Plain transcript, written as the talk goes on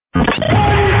Good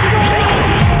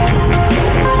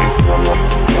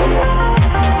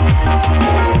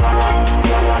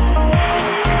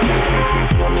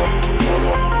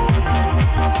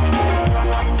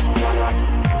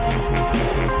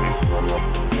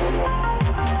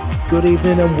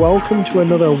evening and welcome to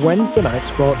another Wednesday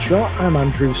night sports show. I'm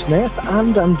Andrew Snaith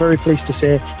and I'm very pleased to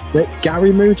say that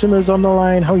Gary Mutimer is on the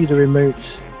line. How are you doing, Moots?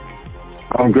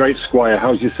 I'm great, Squire.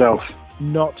 How's yourself?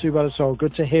 Not too bad at all.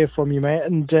 Good to hear from you, mate.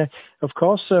 And of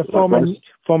course,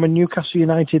 former Newcastle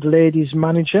United ladies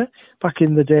manager back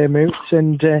in the day, Moots.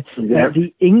 And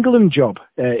the England job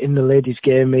in the ladies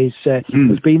game has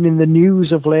been in the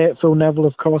news of late. Phil Neville,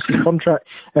 of course, his contract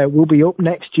will be up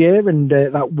next year and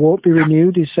that won't be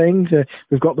renewed, he's saying.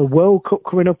 We've got the World Cup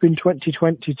coming up in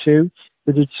 2022.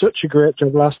 They did such a great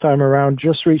job last time around,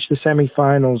 just reached the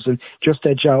semi-finals and just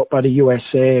edged out by the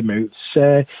USA, Moots.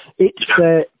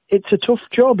 It's a tough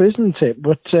job, isn't it?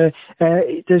 But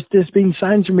there's been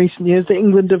signs in recent years that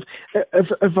England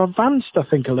have advanced, I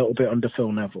think, a little bit under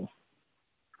Phil Neville.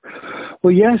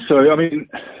 Well, yeah. So, I mean,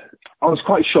 I was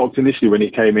quite shocked initially when he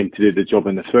came in to do the job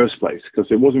in the first place because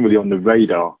it wasn't really on the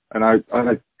radar. And I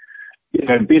you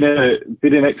know, being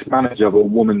an ex-manager of a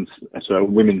women's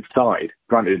side,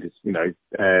 granted, it's, you know,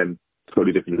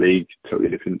 totally different league, totally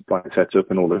different setup,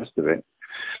 and all the rest of it.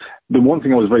 The one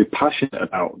thing I was very passionate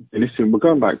about, and listen, we're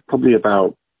going back probably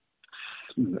about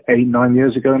 8-9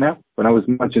 years ago now, when I was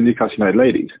managing Newcastle United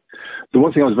ladies. The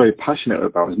one thing I was very passionate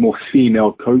about was more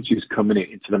female coaches coming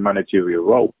into the managerial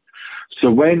role.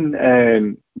 So when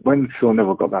Phil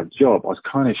Neville got that job, I was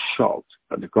kind of shocked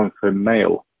that they've gone for a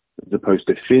male as opposed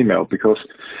to female, because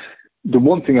the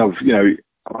one thing I've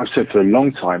said for a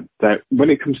long time that when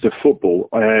it comes to football,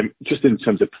 just in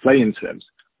terms of playing terms,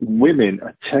 women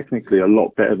are technically a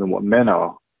lot better than what men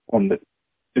are in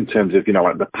terms of, you know,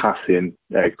 like the passing,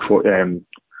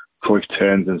 cross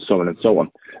turns and so on and so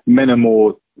on. Men are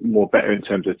more better in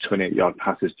terms of 28-yard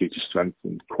passes due to strength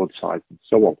and quad size and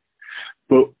so on.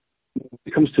 But when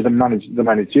it comes to the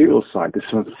managerial side, there's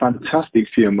some fantastic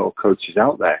female coaches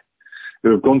out there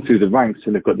who have gone through the ranks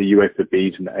and they've got the UEFA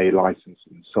Bs and the A license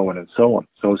and so on and so on.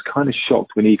 So I was kind of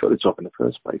shocked when he got the job in the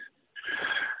first place.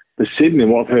 The Sydney,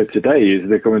 what I've heard today is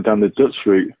they're going down the Dutch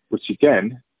route, which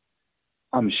again,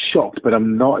 I'm shocked, but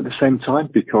I'm not at the same time,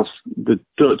 because the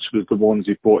Dutch was the ones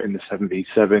who brought in the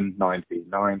 7v7,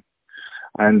 9v9.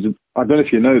 And I don't know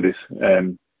if you know this,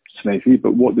 Snaithy,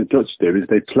 but what the Dutch do is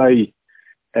they play,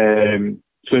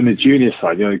 so in the junior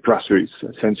side, you know, grassroots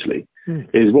essentially,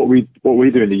 is what we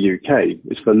do in the UK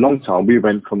is for a long time, we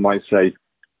went from, like, say,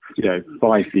 you know,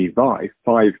 5v5,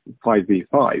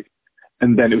 5v5,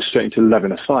 and then it was straight into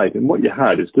 11-a-side. And what you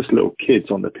had is just little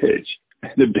kids on the pitch,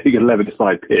 the big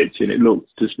 11-a-side pitch, and it looked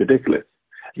just ridiculous.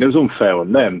 And it was unfair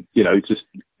on them, you know, just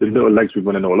the little legs were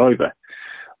running all over.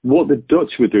 What the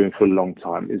Dutch were doing for a long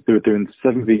time is they were doing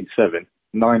 7v7,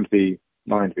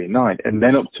 9v9, and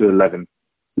then up to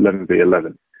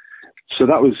 11v11. So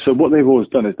what they've always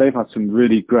done is they've had some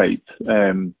really great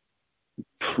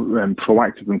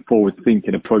proactive and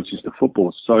forward-thinking approaches to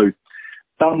football. So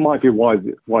that might be why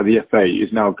the FA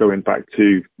is now going back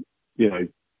to, you know,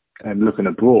 and looking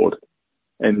abroad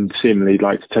and seemingly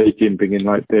like to bring in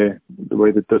like the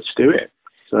way the Dutch do it.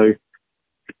 So it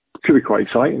could be quite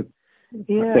exciting.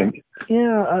 Yeah, I think.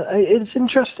 Yeah, it's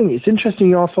interesting. It's interesting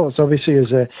your thoughts, obviously,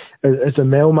 as a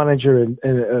male manager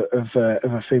of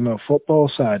a female football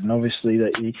side, and obviously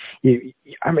that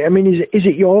I mean, is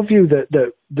it your view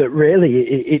that really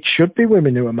it should be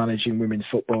women who are managing women's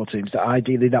football teams? That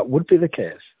ideally that would be the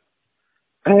case.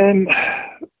 So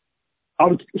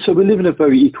we live in a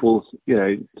very equal, you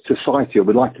know, society, or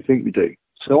we'd like to think we do.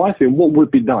 So I think what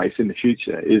would be nice in the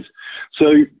future is,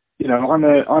 so, you know,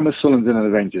 I'm a Sunderland and a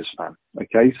Rangers fan.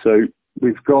 Okay, so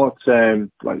we've got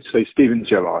like say Steven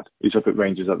Gerrard, who's up at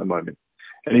Rangers at the moment,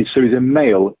 and he's a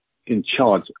male in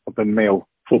charge of a male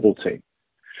football team.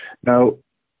 Now,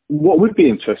 what would be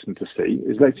interesting to see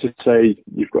is, let's just say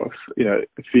you've got, you know,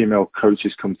 a female coach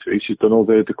has come through. She's done all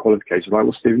the qualifications, like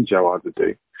what Steven Gerrard would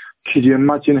do. Could you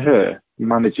imagine her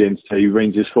managing, say,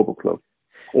 Rangers Football Club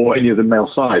or any other male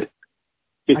side?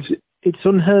 It's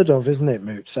unheard of, isn't it,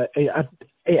 Moots?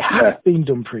 It has been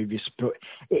done previously, but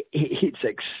it's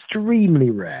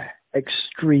extremely rare.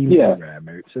 Rare,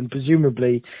 Moots, and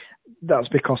presumably that's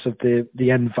because of the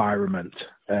environment,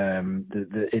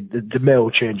 the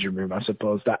male changing room. I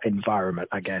suppose that environment.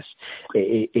 I guess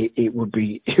it would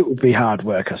be hard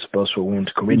work, I suppose, for a woman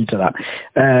to come into that.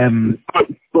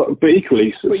 But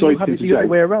equally, but you had it the other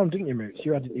way around, didn't you, Moots?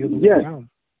 You had it the other way around.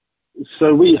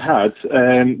 So we had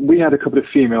a couple of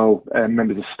female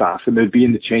members of staff, and they'd be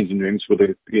in the changing rooms where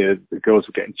the girls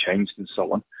were getting changed and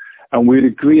so on. and we'd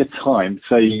agree a time,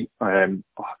 say, I think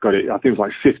it was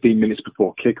like 15 minutes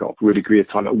before kickoff, we'd agree a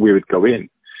time that we would go in.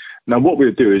 Now, what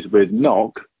we'd do is we'd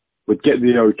knock, we'd get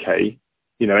the okay,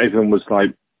 everyone was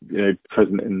like,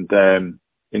 present and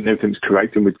everything's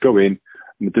correct, and we'd go in and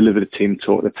we'd deliver the team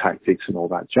talk, the tactics and all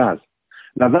that jazz.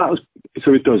 Now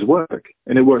so it does work,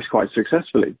 and it works quite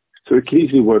successfully. So it can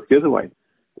easily work the other way,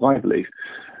 I believe.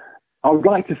 I would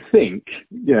like to think,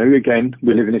 again,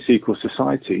 we live in a equal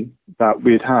society, that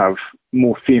we'd have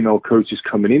more female coaches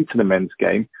coming into the men's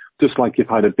game, just like you've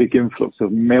had a big influx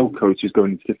of male coaches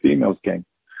going into the females game.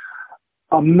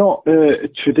 I'm not a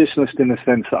traditionalist in the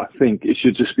sense that I think it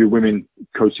should just be women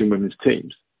coaching women's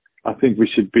teams. I think we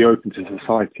should be open to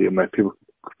society and where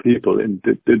people and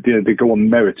they go on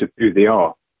merit of who they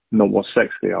are, not what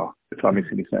sex they are, if that makes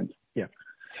any sense. Yeah.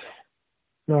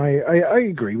 No, I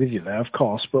agree with you there, of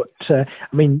course, but do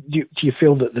you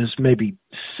feel that there's maybe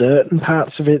certain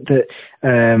parts of it that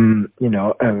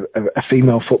a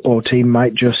female football team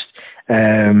might just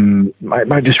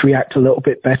react a little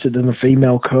bit better than a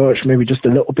female coach, maybe just a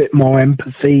little bit more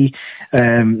empathy?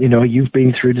 You've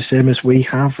been through the same as we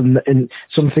have, and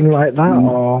something like that,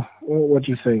 or what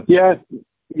do you think?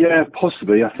 Yeah,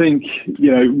 possibly. I think,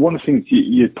 one of the things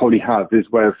you'd probably have is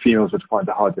where females would find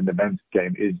it hard in the men's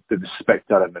game is the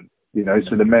respect element,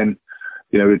 so the men,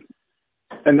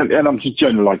 and I'm just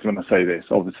generalizing when I say this,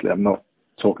 obviously I'm not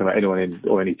talking about anyone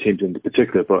or any teams in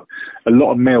particular, but a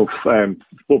lot of male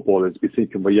footballers be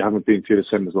thinking, well, you haven't been through the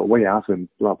same as what we have and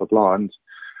blah, blah, blah, and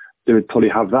they would probably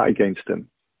have that against them.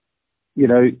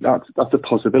 That's a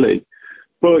possibility.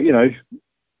 But,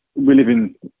 we live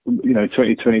in,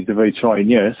 2020 is a very trying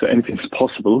year, so anything's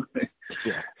possible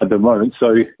at the moment.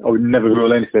 So I would never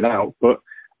rule anything out. But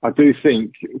I do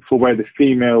think for where the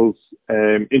females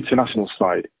international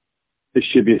side, there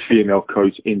should be a female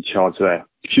coach in charge there,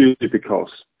 purely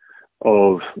because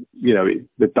of,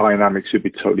 the dynamics would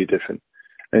be totally different.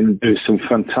 And there's some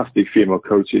fantastic female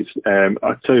coaches.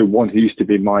 I'll tell you one who used to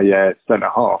be my centre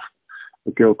half,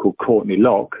 a girl called Courtney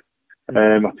Locke.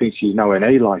 I think she's now an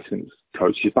A licence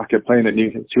coach. She's back at playing at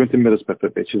Newcastle. She went to Middlesbrough for a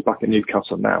bit. She's back at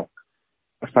Newcastle now.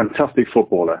 A fantastic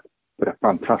footballer, but a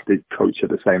fantastic coach at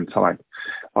the same time.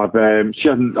 I've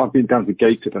been down to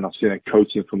Gateshead and I've seen her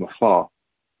coaching from afar.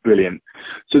 Brilliant.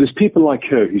 So there's people like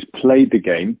her who's played the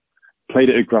game, played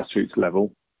at a grassroots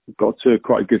level, got to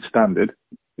quite a good standard.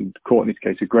 In Courtney's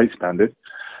case, a great standard,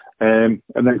 and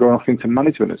then going off into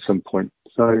management at some point.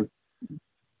 So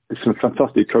there's some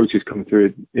fantastic coaches coming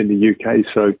through in the UK.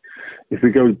 So if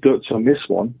we go Dutch on this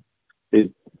one,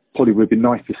 it probably would be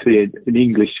nice to see an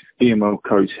English female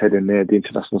coach head in there, the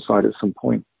international side at some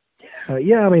point.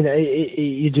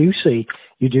 You do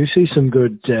see some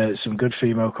good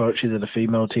female coaches of the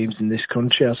female teams in this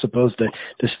country. I suppose the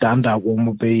standout one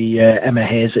would be Emma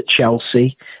Hayes at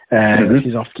Chelsea, which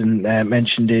is often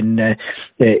mentioned in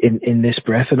this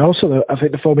breath. And also, I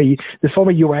think the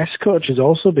former US coach has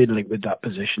also been linked with that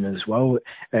position as well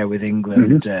with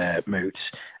England Moots.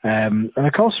 And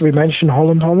of course, we mentioned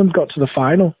Holland. Holland got to the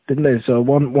final, didn't they? So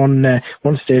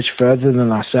one stage further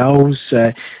than ourselves.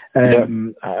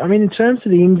 In terms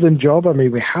of the England job,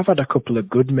 we have had a couple of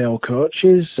good male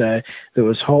coaches. There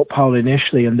was Hope Powell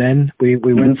initially, and then we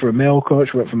went for a male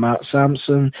coach, went for Mark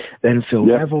Sampson, then Phil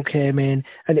Neville came in,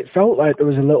 and it felt like there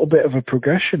was a little bit of a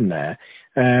progression there.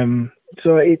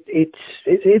 So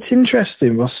it's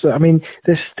interesting.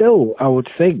 There's still, I would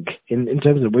think, in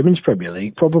terms of the Women's Premier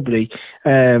League, probably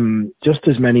just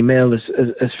as many male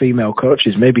as female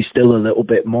coaches, maybe still a little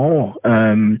bit more.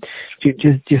 Do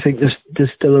you think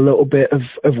there's still a little bit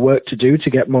of work to do to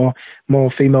get more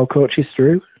female coaches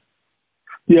through?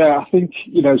 Yeah, I think,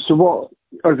 so what,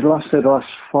 over the last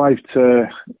 5 to...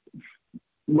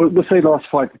 We'll say the last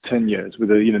 5 to 10 years with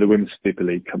the Women's Super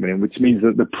League coming in, which means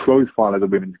that the profile of the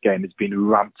women's game has been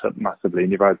ramped up massively.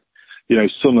 And you've had,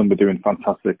 Sunderland were doing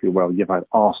fantastically well. You've had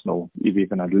Arsenal, you've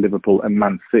even had Liverpool and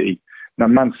Man City. Now,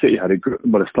 Man City they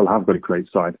still have got a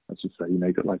great side, I should say.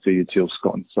 You've got like Jill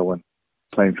Scott and so on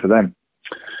playing for them.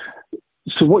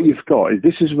 So what you've got is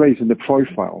this is raising the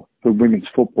profile for women's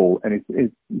football, and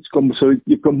it's gone. So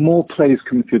you've got more players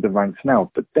coming through the ranks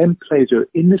now, but then players who are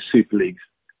in the Super Leagues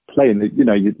playing, you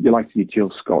like to see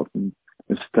Jill Scott and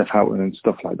Steph Houghton and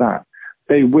stuff like that.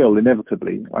 They will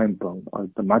inevitably, I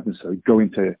imagine so, go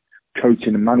into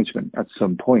coaching and management at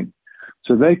some point.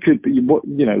 So they could be what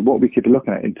we could be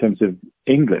looking at in terms of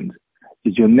England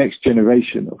is your next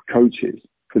generation of coaches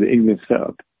for the England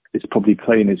setup is probably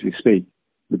playing as we speak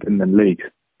within the league.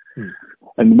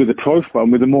 And with the profile,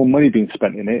 and with the more money being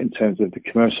spent in it in terms of the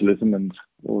commercialism and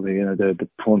all the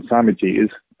prawn sandwich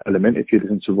eaters element, if you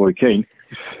listen to Roy Keane,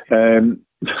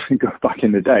 go back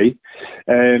in the day,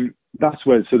 that's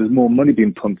where so there's more money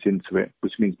being pumped into it,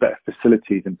 which means better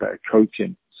facilities and better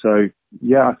coaching. So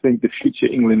yeah, I think the future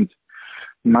England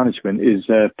management is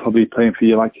probably playing for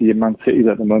you like your Man Cities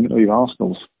at the moment, or your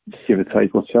Arsenals, give or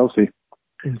take, or Chelsea.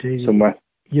 Indeed. Somewhere.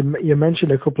 You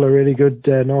mentioned a couple of really good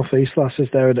North East lasses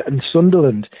there, and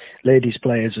Sunderland ladies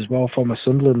players as well, former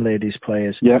Sunderland ladies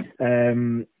players. Yeah.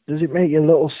 Does it make you a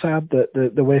little sad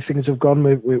that the way things have gone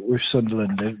with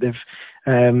Sunderland? They've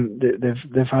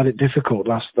had it difficult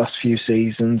last few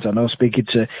seasons. I know, speaking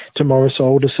to Maurice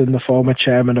Alderson, the former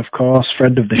chairman, of course,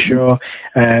 friend of the show,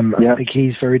 I think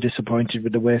he's very disappointed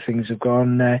with the way things have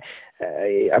gone.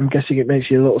 I'm guessing it makes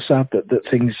you a little sad that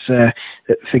things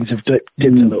have dipped a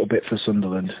little bit for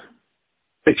Sunderland.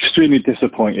 Extremely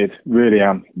disappointed, really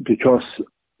am, because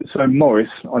so Maurice,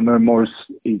 I know Maurice,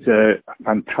 he's a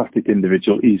fantastic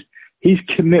individual. His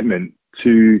commitment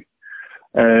to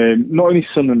not only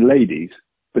Sunderland ladies,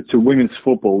 but to women's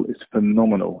football is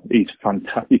phenomenal. He's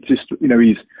fantastic. Just,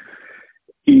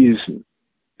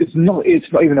 it's not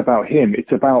even about him.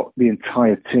 It's about the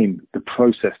entire team, the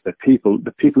process, the people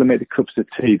who make the cups of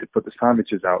tea, that put the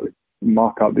sandwiches out,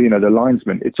 mark out the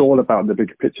linesmen. It's all about the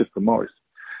bigger picture for Maurice.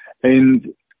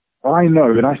 And I know,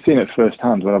 and I've seen it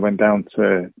firsthand when I went down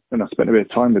and I spent a bit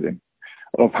of time with him,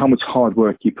 of how much hard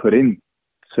work he put in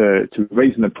to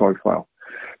raising the profile.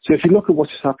 So if you look at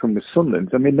what's just happened with Sunderland,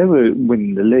 I mean, they were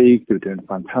winning the league, they were doing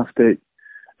fantastic,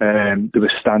 they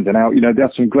were standing out. They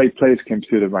had some great players came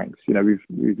through the ranks.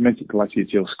 We've mentioned the likes of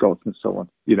Jill Scott and so on.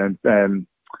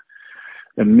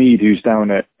 And Mead, who's down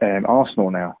at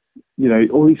Arsenal now.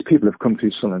 All these people have come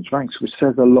through Sunderland's ranks, which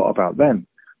says a lot about them.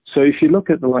 So if you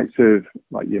look at the likes of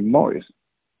your Morris,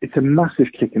 it's a massive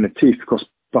kick in the teeth, because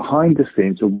behind the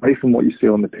scenes, away from what you see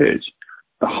on the pitch,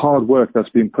 the hard work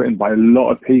that's been put in by a lot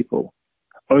of people,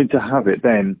 only to have it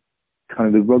then kind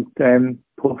of the rug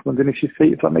pulled from underneath your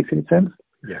feet, if that makes any sense.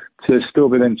 Yeah. To still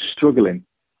be then struggling.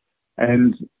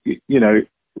 And, the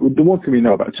one thing we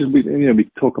know about, just we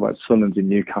talk about Sunderland in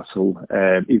Newcastle,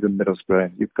 even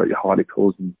Middlesbrough, you've got your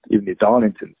Harlequins and even your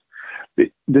Darlingtons.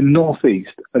 The North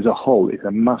East as a whole is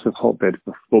a massive hotbed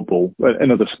for football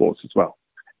and other sports as well.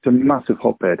 It's a massive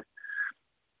hotbed.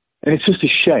 And it's just a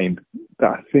shame that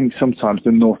I think sometimes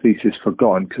the North East is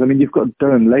forgotten, because, you've got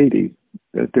Durham ladies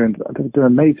that are doing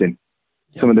amazing.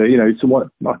 Yeah. Some of the,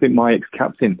 I think my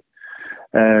ex-captain,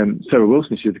 Sarah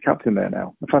Wilson, she's the captain there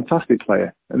now, a fantastic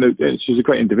player. And she's a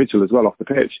great individual as well off the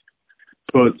pitch.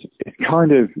 But it's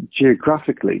kind of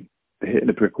geographically hitting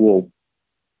a brick wall.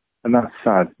 And that's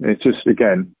sad. It's just,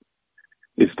 again,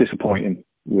 it's disappointing,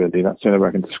 really. That's the only way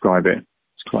I can describe it.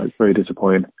 It's quite very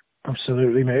disappointing.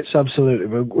 Absolutely, mate. It's absolutely.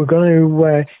 We're going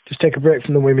to just take a break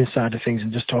from the women's side of things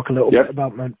and just talk a little bit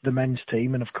about the men's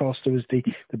team. And, of course, there was the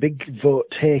big vote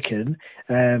taken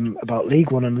about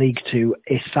League One and League Two,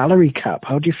 a salary cap.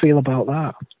 How do you feel about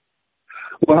that?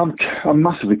 Well, I'm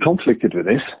massively conflicted with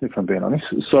this, if I'm being honest.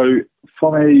 So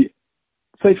from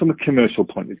a commercial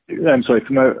point of view,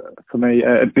 from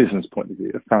a business point of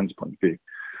view, a fan's point of view.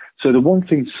 So the one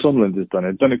thing Sunderland has done,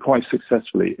 and done it quite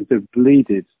successfully, is they've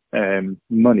bleeded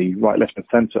money right, left and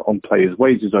centre on players'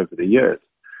 wages over the years.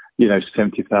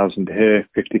 70,000 here,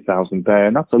 50,000 there,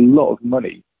 and that's a lot of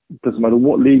money. It doesn't matter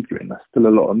what league you're in, that's still a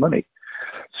lot of money.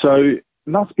 So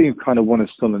that's been kind of one of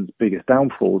Sunderland's biggest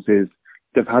downfalls, is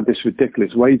they've had this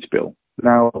ridiculous wage bill.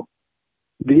 Now,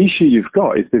 the issue you've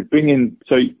got is they bring in,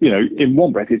 so, in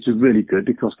one breath, it's really good,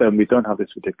 because then we don't have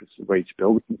this ridiculous wage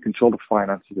bill. We can control the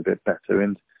finances a bit better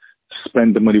and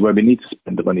spend the money where we need to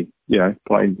spend the money,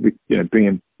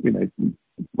 bringing,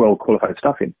 well qualified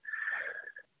staff in.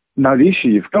 Now, the issue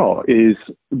you've got is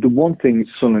the one thing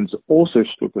Sunderland's also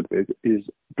struggled with is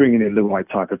bringing in the right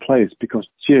type of players, because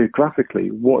geographically,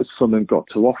 what has Sunderland got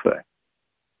to offer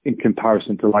in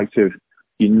comparison to like your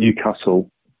Newcastle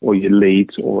or your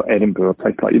Leeds or Edinburgh, or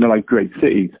place like great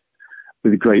cities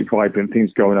with great vibrant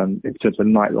things going on in terms of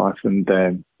nightlife and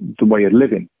the way of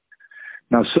living.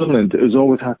 Now, Sunderland has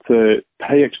always had to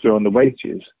pay extra on the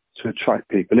wages to attract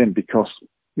people in, because,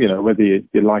 whether you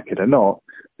like it or not,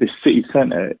 this city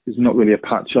centre is not really a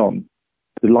patch on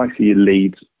the likes of your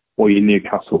Leeds or your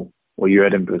Newcastle or your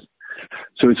Edinburghs.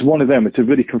 So it's one of them. It's a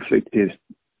really conflicted,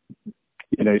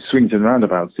 swings and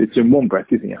roundabouts. It's in one breath,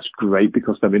 you think that's great,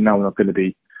 because they're now not going to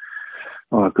be,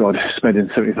 spending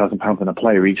 £70,000 on a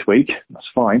player each week. That's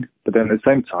fine. But then at the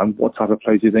same time, what type of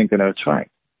players are you then going to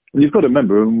attract? And you've got to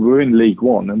remember, we're in League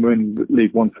One, and we're in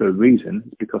League One for a reason.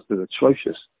 It's because they're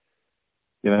atrocious.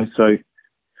 So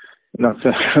that's,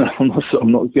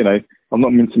 I'm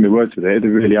not mincing my words with it. They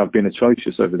really have been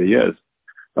atrocious over the years.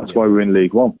 That's why we're in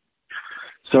League One.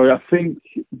 So I think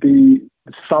the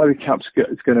salary cap's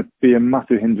is going to be a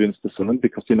massive hindrance to Sunderland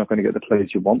because you're not going to get the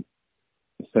players you want,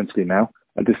 essentially now.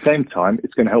 At the same time,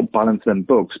 it's going to help balance them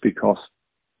books because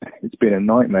it's been a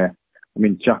nightmare. I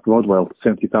mean, Jack Rodwell,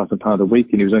 £70,000 a week,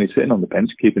 and he was only sitting on the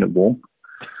bench, keeping it warm.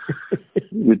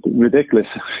 Ridiculous.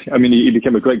 I mean, he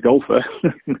became a great golfer.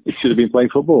 He should have been playing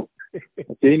football.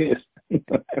 A genius.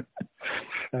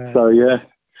 So, yeah,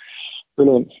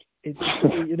 brilliant. It's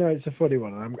it's a funny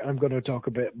one. I'm going to talk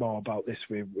a bit more about this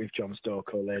with Jon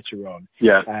Stokoe later on.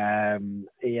 Yeah.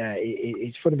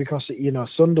 It's funny because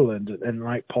Sunderland and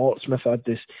like Portsmouth had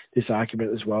this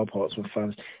argument as well. Portsmouth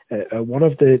fans, one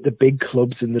of the big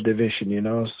clubs in the division.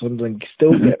 Sunderland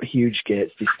still get huge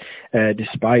gates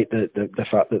despite the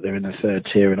fact that they're in the third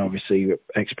tier and obviously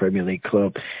ex-Premier League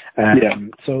club.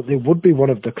 So they would be one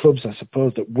of the clubs, I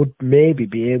suppose, that would maybe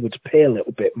be able to pay a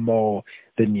little bit more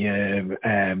than your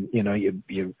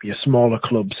smaller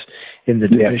clubs in the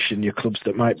division, your clubs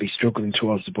that might be struggling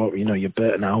towards the bottom, your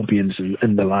Burton Albions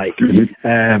and the like.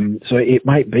 So it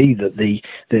might be that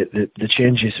the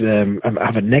changes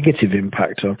have a negative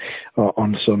impact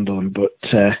on Sunderland, but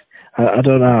I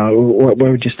don't know.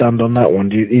 Where would you stand on that one?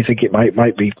 Do you think it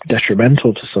might be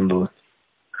detrimental to Sunderland?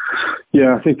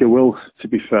 Yeah, I think it will. To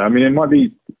be fair, I mean, it might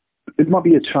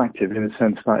be attractive in the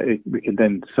sense that we could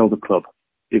then sell the club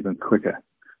even quicker.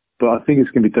 But I think it's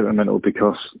going to be detrimental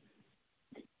because,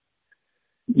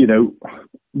 the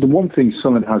one thing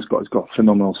Sunderland has got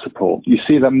phenomenal support. You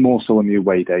see that more so on the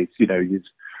away days.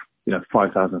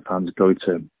 5,000 fans go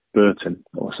to Burton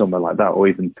or somewhere like that, or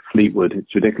even Fleetwood.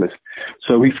 It's ridiculous.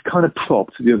 So we've kind of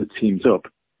propped the other teams up,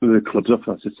 the clubs up,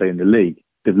 I should say, in the league.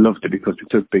 They've loved it because we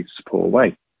took big support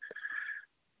away.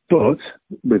 But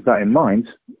with that in mind,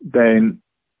 then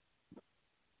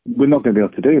we're not going to be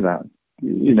able to do that,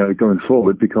 going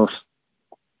forward because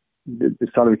the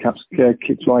salary cap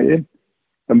kicks right in.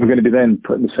 And we're going to be then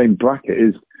put in the same bracket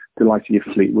as the likes of your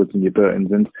Fleetwoods and your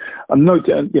Burtons. And I'm not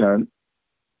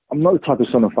the type of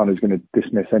Sunderland fan who's going to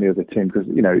dismiss any other team because,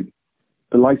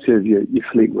 the likes of your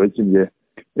Fleetwoods and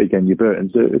your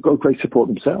Burtons have got great support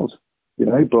themselves,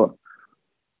 but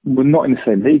we're not in the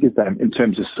same league as them in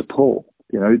terms of support.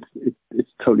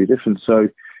 It's totally different. So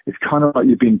it's kind of like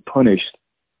you're being punished,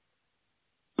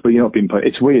 but you're not being punished.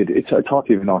 It's weird. It's hard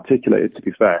to even articulate it, to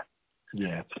be fair.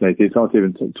 Yeah. It's hard to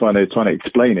even trying to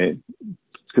explain it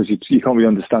because you can't really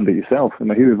understand it yourself.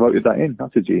 And who voted that in?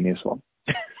 That's a genius one.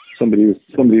 Somebody was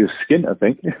skint, I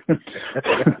think.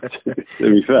 To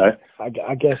be fair, I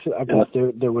guess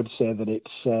they would say that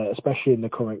it's especially in the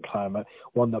current climate,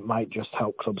 one that might just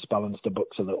help clubs balance the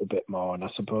books a little bit more. And I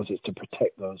suppose it's to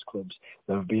protect those clubs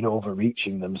that have been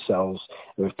overreaching themselves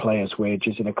with players'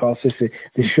 wages. And of course, this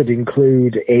should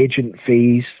include agent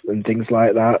fees and things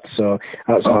like that. So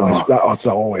that's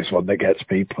always one that gets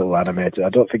people animated. I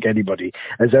don't think anybody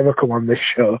has ever come on this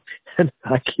show and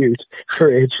argued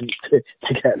for agents to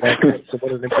get their cuts of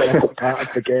what an important part of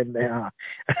the game they are.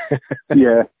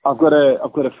 Yeah, I've got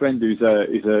a friend who's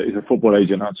a football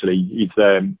agent. Actually,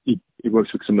 he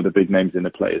works with some of the big names in the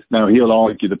players. Now he'll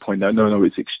argue the point that no,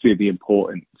 it's extremely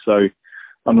important. So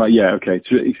I'm like, yeah, okay,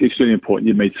 it's extremely important.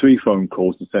 You made 3 phone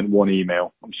calls and sent 1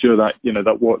 email. I'm sure that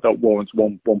that warrants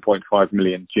 1.5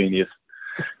 million. Genius.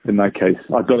 In that case,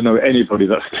 I don't know anybody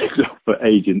that sticks up for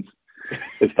agents.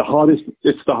 It's the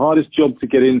hardest job to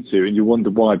get into, and you wonder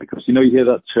why, because you hear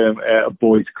that term a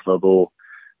boys club or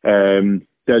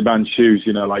dead man's shoes.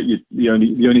 Like the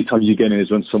only time you get in is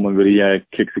when someone really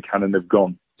kicks the can and they've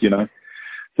gone.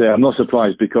 So I'm not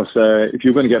surprised because if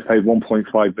you're going to get paid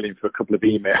 1.5 million for a couple of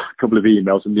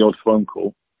emails and the odd phone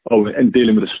call, and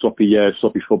dealing with a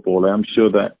sloppy footballer, I'm sure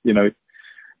that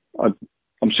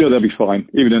I'm sure they'll be fine,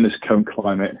 even in this current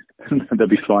climate. They'll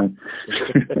be fine.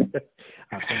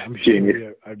 I'm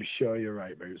sure you're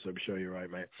right, Boots. I'm sure you're right,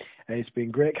 mate. It's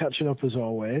been great catching up as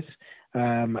always.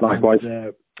 Likewise.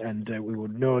 And we will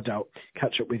no doubt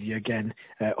catch up with you again,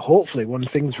 hopefully when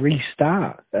things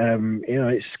restart.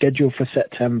 It's scheduled for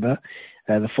September,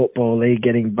 the Football League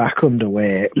getting back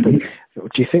underway.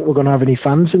 But do you think we're going to have any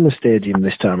fans in the stadium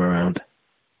this time around?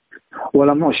 Well,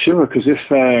 I'm not sure, because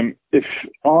if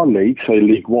our league, say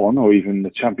League One or even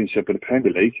the Championship or the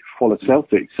Premier League, follow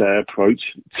Celtic's approach,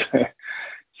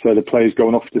 so the players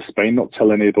going off to Spain, not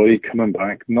telling anybody, coming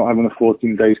back, not having a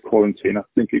 14 days quarantine, I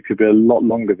think it could be a lot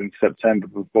longer than September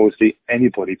before we see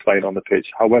anybody playing on the pitch.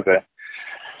 However,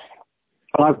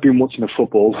 I've been watching the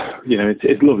football.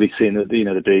 It's lovely seeing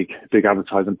the big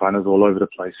advertising banners all over the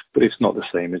place, but it's not the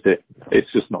same, is it?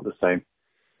 It's just not the same,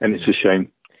 and it's a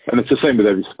shame. And it's the same with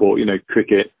every sport,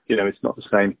 cricket, it's not the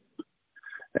same.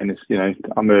 And it's,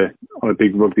 I'm a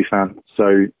big rugby fan,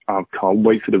 so I can't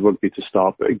wait for the rugby to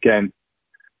start. But again,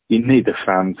 you need the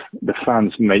fans. The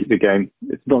fans make the game.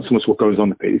 It's not so much what goes on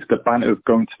the pitch. It's the banter of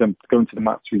going to the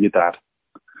match with your dad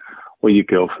or your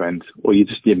girlfriend or your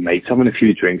mates, having a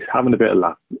few drinks, having a bit of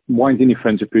laugh, winding your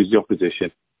friends up who's the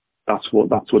opposition. That's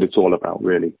what it's all about,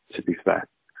 really, to be fair.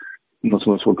 Not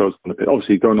so much what goes on the pitch.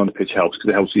 Obviously, going on the pitch helps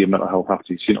because it helps with your mental health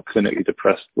after you're not clinically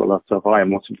depressed. Well, that's how I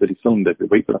am watching bloody Sunderland every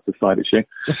week, but that's a side issue.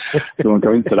 So I won't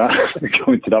go into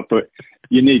that. But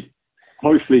you need,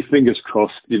 hopefully, fingers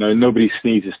crossed, nobody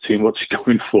sneezes too much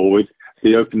going forward.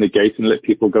 They open the gate and let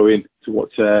people go in to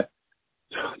watch the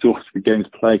games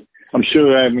play. I'm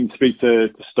sure when you speak to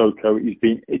Stokoe, he's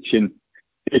been itching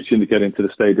to get into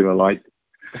the stadium of light.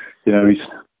 I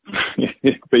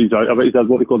bet he's had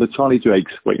what they call the Charlie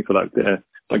Drakes, waiting for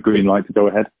that green light to go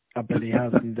ahead. I bet he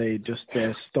has, and they just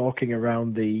stalking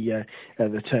around the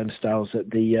turnstiles at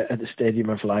the Stadium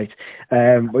of Light.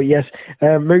 But yes,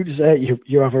 Moots,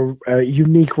 you have a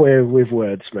unique way with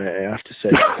words, mate. I have to say.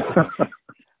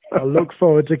 I look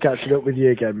forward to catching up with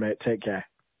you again, mate. Take care.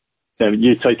 Yeah,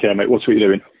 you take care, mate. What's what you're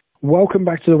doing? Welcome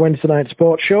back to the Wednesday Night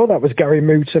Sports Show. That was Gary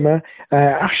Mutimer.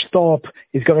 Ash Thorpe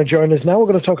is going to join us now. We're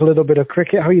going to talk a little bit of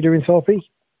cricket. How are you doing, Thorpe?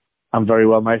 I'm very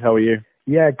well, mate. How are you?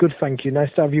 Yeah, good, thank you. Nice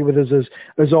to have you with us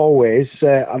as always.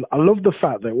 I love the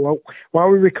fact that while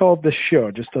we record this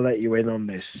show, just to let you in on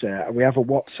this, we have a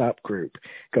WhatsApp group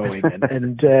going,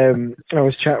 and I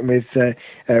was chatting with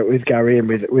Gary and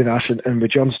with Ash and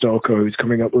with Jon Stokoe, who's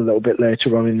coming up a little bit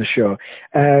later on in the show,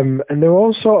 and they're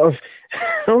all sort of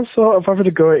having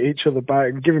a go at each other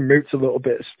back and giving Moots a little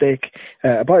bit of stick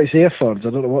about his earphones. I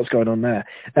don't know what's going on there,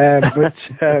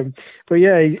 but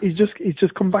yeah, he's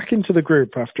just come back into the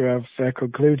group after I've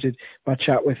concluded my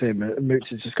chat with him. And Moots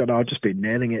has just gone, "I've just been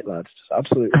nailing it, lads, just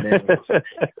absolutely nailing it."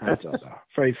 I don't know,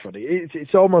 very funny.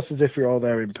 It's almost as if you're all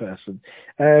there in person.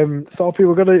 Thorpe,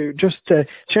 we're going to just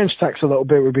change tacks a little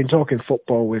bit. We've been talking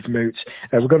football with Moots.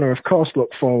 We're going to, of course,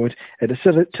 look forward to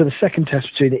the second test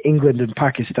between England and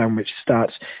Pakistan, which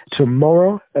starts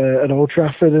tomorrow at Old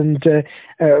Trafford. And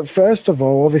first of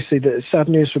all, obviously, the sad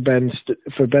news for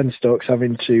Ben Stokes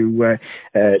having to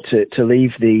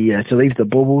leave the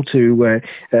bubble, to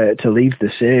leave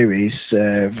the series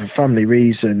for family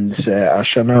reasons.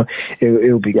 Ash, I know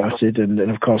he'll be gutted, and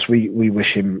of course we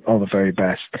wish him all the very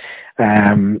best.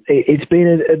 It's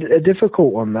been a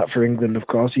difficult one, that, for England. Of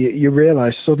course, you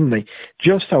realise suddenly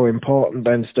just how important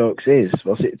Ben Stokes is.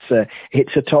 Well,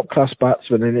 it's a top class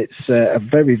batsman, and it's a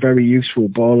very, very useful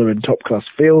bowler and top class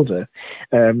fielder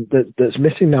that's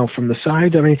missing now from the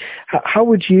side. I mean, how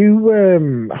would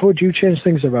you change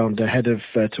things around ahead of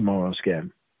tomorrow's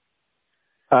game?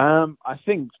 I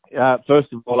think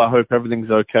first of all, I hope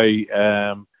everything's okay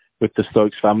with the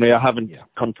Stokes family. I haven't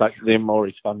contacted him or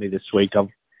his family this week. I've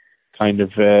kind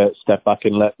of stepped back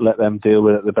and let them deal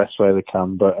with it the best way they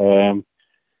can. But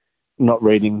not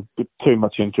reading too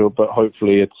much into it. But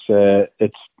hopefully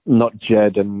it's not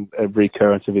Jed and a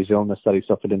recurrence of his illness that he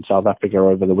suffered in South Africa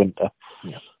over the winter.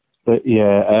 Yeah. But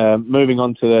moving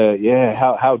on to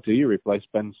how do you replace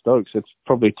Ben Stokes? It's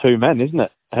probably two men, isn't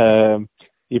it?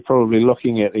 You're probably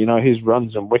looking at, his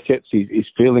runs and wickets, his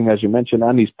fielding, as you mentioned,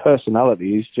 and his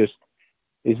personality.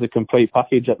 He's the complete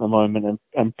package at the moment,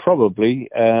 and probably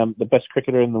the best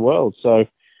cricketer in the world. So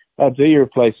how do you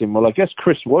replace him? Well, I guess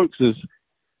Chris Woakes has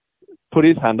put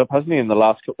his hand up, hasn't he, in the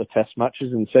last couple of test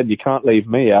matches and said, you can't leave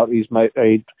me out. He's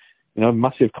made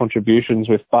massive contributions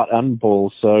with bat and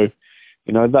ball. So,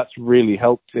 that's really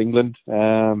helped England.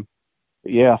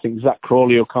 I think Zach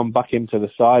Crawley will come back into the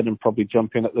side and probably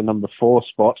jump in at the number 4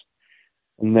 spot.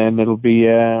 And then it'll be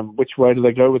which way do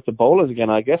they go with the bowlers again,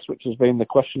 I guess, which has been the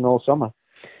question all summer.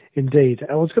 Indeed.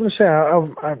 I was going to say,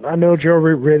 I know Joe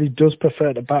Root really does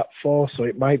prefer to bat 4, so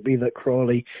it might be that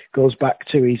Crawley goes back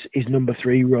to his number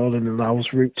 3 role and allows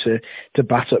Root to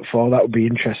bat at 4. That would be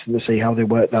interesting to see how they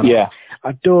work that out.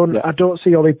 I don't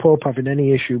see Ollie Pope having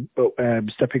any issue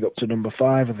stepping up to number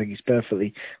 5. I think he's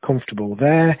perfectly comfortable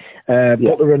there.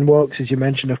 Butler and Woakes, as you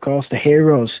mentioned, of course, the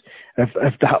heroes of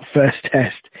that first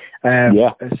test.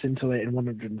 A scintillating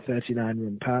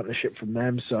 139-run partnership from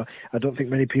them, so I don't think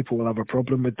many people will have a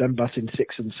problem with them batting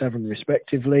 6 and 7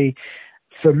 respectively.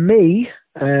 For me,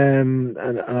 and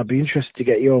I'd be interested to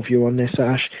get your view on this,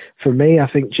 Ash. For me,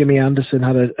 I think Jimmy Anderson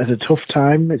had a tough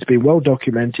time. It's been well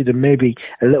documented and maybe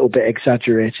a little bit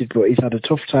exaggerated, but he's had a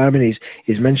tough time, and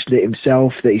he's mentioned it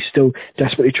himself that he's still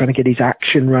desperately trying to get his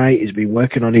action right. He's been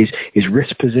working on his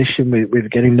wrist position with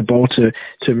getting the ball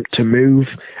to move,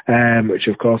 which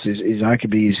of course is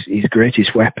arguably his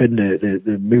greatest weapon,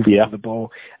 the movement of the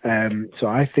ball. So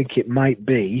I think it might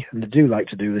be, and I do like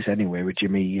to do this anyway with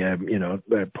Jimmy,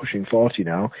 pushing 40 you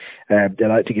know. They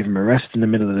like to give him a rest in the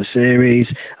middle of the series,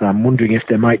 and I'm wondering if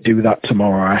they might do that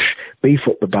tomorrow, Ash. Beef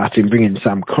up the batting, bring in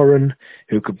Sam Curran,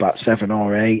 who could bat 7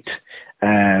 or 8.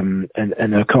 And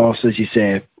of course, as you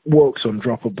say, Woakes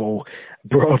undroppable,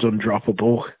 Broad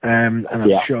undroppable, and I'm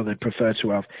sure they'd prefer to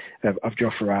have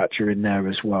Jofra Archer in there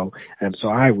as well. So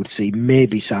I would see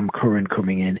maybe Sam Curran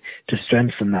coming in to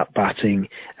strengthen that batting,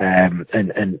 and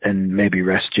maybe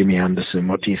rest Jimmy Anderson.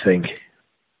 What do you think?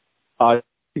 I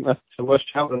think that's the worst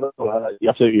shout.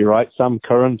 You're absolutely right. Sam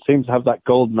Curran seems to have that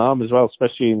golden arm as well,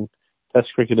 especially in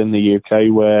Test cricket in the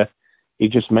UK, where he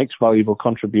just makes valuable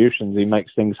contributions. He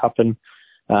makes things happen.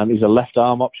 He's a left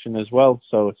arm option as well,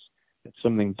 so it's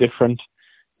something different.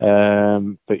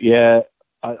 But yeah,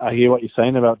 I hear what you're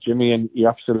saying about Jimmy, and you're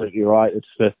absolutely right.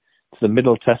 It's the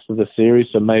middle test of the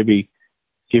series, so maybe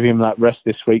give him that rest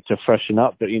this week to freshen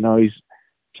up. But, you know, he's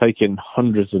taken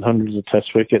hundreds and hundreds of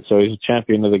Test wickets, so he's a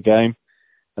champion of the game,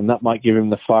 and that might give him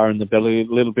the fire in the belly, a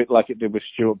little bit like it did with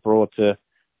Stuart Broad to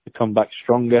come back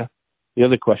stronger. The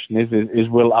other question is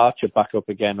will Archer back up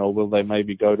again, or will they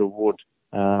maybe go to Wood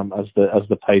as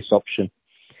the pace option?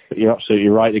 But you're absolutely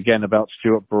right again about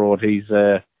Stuart Broad. He's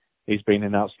been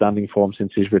in outstanding form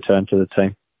since his return to the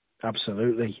team.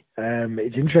 Absolutely.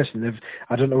 It's interesting.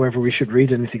 I don't know whether we should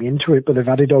read anything into it, but they've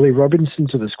added Ollie Robinson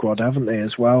to the squad, haven't they,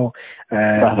 as well?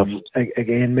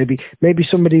 Again, maybe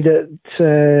somebody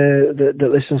that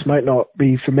listeners might not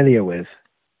be familiar with.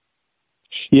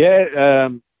 Yeah,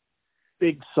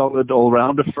 big solid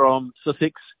all-rounder from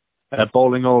Sussex,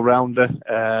 bowling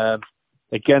all-rounder.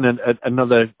 Again,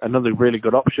 another really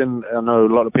good option. I know a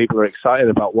lot of people are excited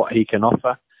about what he can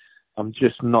offer. I'm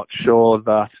just not sure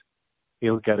that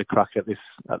he'll get a crack at this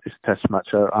Test match.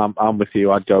 I'm with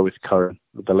you. I'd go with Curran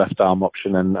with the left arm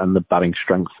option and the batting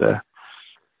strength there.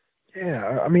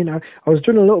 Yeah, I mean, I was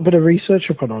doing a little bit of research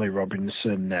upon Ollie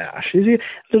Robinson. Ash, is he a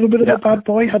little bit of a bad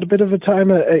boy? Had a bit of a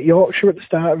time at Yorkshire at the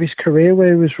start of his career where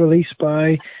he was released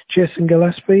by Jason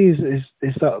Gillespie.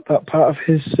 Is that part of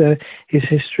his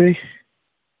history?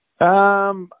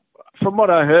 From what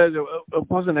I heard, it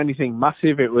wasn't anything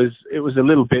massive. It was a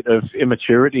little bit of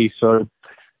immaturity, so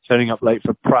turning up late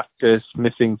for practice,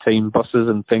 missing team buses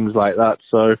and things like that.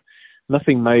 So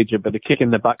nothing major, but a kick in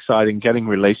the backside and getting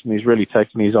released, and he's really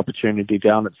taken his opportunity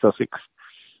down at Sussex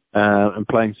and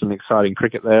playing some exciting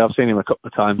cricket there. I've seen him a couple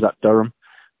of times at Durham.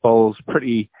 Bowls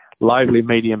pretty lively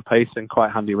medium pace and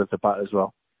quite handy with the bat as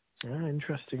well.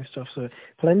 Interesting stuff. So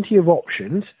plenty of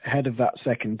options ahead of that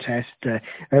second Test.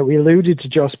 We alluded to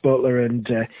Jos Buttler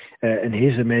and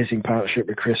his amazing partnership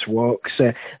with Chris Woakes.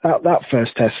 That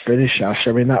first Test finish, Ash,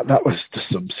 I mean, that was just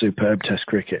some superb Test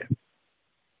cricket.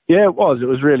 Yeah, it was. It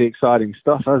was really exciting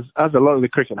stuff, as a lot of the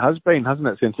cricket has been, hasn't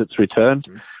it, since it's returned.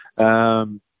 At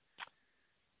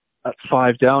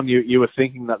 5 down, you were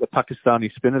thinking that the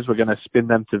Pakistani spinners were going to spin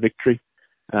them to victory.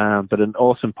 But an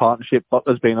awesome partnership.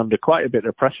 Butler's been under quite a bit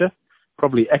of pressure,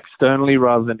 probably externally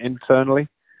rather than internally.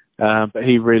 But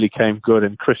he really came good,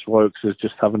 and Chris Woakes is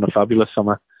just having a fabulous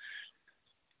summer.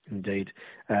 Indeed.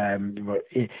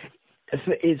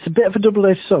 It's a bit of a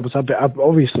double-edged sword. I'm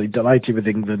obviously delighted with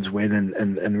England's win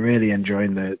and really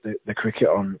enjoying the cricket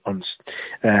on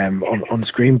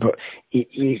screen. But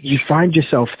you find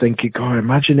yourself thinking, God,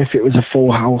 imagine if it was a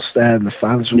full house there and the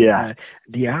fans were there.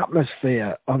 The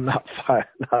atmosphere on that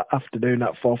afternoon,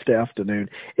 that fourth day afternoon,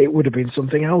 it would have been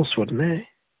something else, wouldn't it?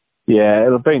 Yeah, it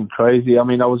would have been crazy. I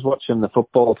mean, I was watching the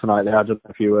football tonight. I don't know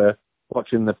if you were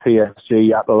watching the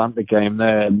PSG Atalanta game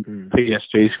there, and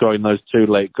PSG scoring those 2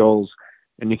 late goals.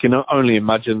 And you can only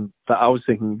imagine that I was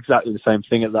thinking exactly the same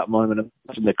thing at that moment.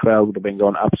 Imagine the crowd would have been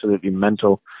going absolutely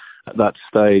mental at that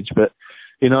stage. But,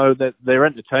 you know, they're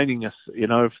entertaining us, you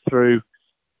know, through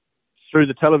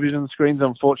the television screens,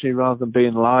 unfortunately, rather than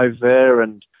being live there.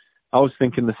 And I was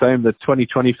thinking the same. The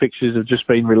 2020 fixtures have just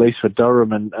been released for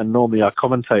Durham, and normally I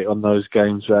commentate on those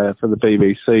games for the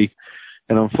BBC.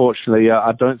 And unfortunately,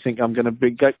 I don't think I'm going to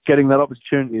be getting that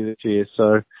opportunity this year.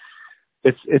 So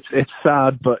it's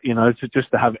sad, but, you know,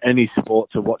 to have any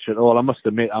sport to watch at all. I must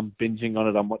admit, I'm binging on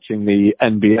it. I'm watching the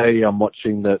NBA. I'm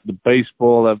watching the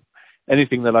baseball.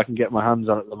 Anything that I can get my hands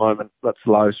on at the moment, that's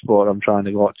live sport I'm trying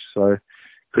to watch. So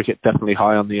cricket definitely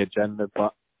high on the agenda,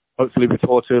 but hopefully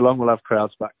before too long we'll have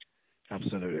crowds back.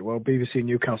 Absolutely. Well, BBC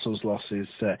Newcastle's loss is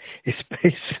the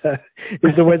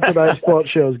Wednesday night sports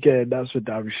show's gain. That's for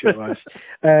damn sure.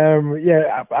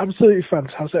 Yeah, absolutely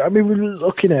fantastic. I mean, we're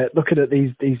looking at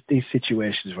these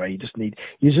situations where you just need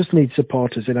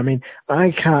supporters. And I mean,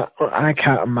 I can't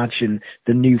imagine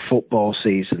the new football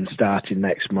season starting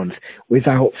next month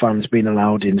without fans being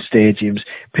allowed in stadiums,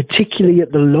 particularly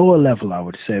at the lower level, I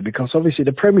would say, because obviously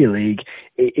the Premier League,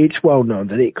 it's well known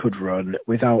that it could run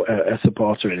without a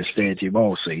supporter in a stadium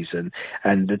all season,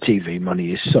 and the TV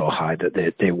money is so high that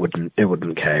they wouldn't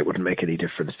care. It wouldn't make any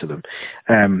difference to them.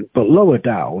 But lower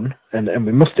down, and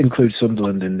we must include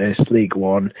Sunderland in this, League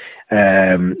One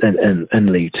and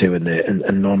League Two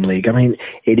and non-league. I mean,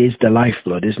 it is the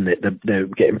lifeblood, isn't it? They're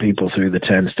getting people through the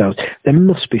turnstiles. There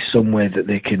must be some way that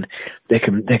they can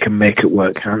make it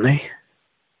work, can't they?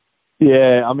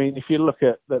 Yeah, I mean, if you look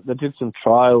at they did some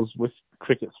trials with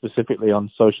cricket specifically on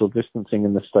social distancing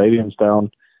in the stadiums down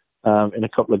in a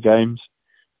couple of games.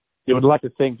 You would like to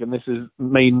think, and this is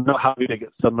me not happy to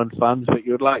get Sunderland fans, but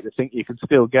you would like to think you could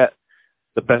still get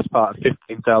the best part of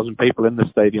 15,000 people in the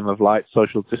stadium of light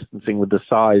social distancing with the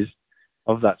size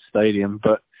of that stadium.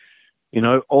 But, you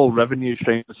know, all revenue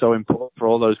streams are so important for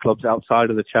all those clubs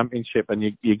outside of the Championship,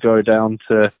 and you go down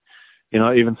to, you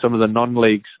know, even some of the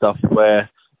non-league stuff where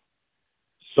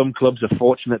some clubs are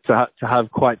fortunate to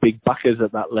have quite big backers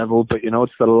at that level, but, you know,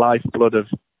 it's the lifeblood of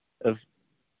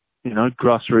you know,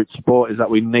 grassroots sport, is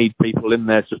that we need people in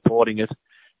there supporting it,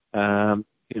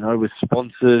 you know, with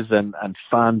sponsors and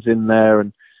fans in there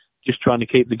and just trying to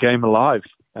keep the game alive.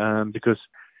 Because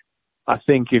I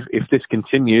think if this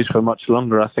continues for much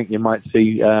longer, I think you might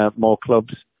see more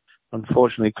clubs,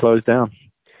 unfortunately, close down.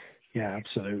 Yeah,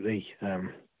 absolutely.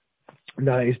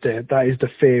 That is the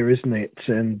fear, isn't it?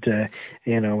 And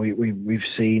you know, we've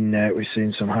seen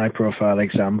some high profile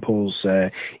examples.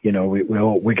 You know,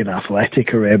 Wigan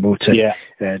Athletic are able to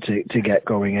get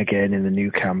going again in the new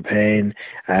campaign.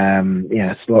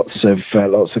 Yes, lots of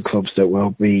clubs that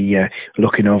will be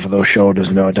looking over those shoulders,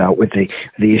 no doubt, with the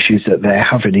issues that they're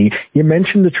having. You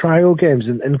mentioned the trial games,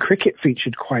 and cricket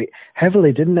featured quite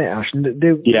heavily, didn't it, Ash? And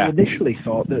they initially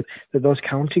thought that those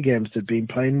county games that had been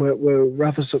playing were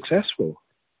rather successful.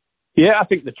 Yeah, I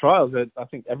think the trials, I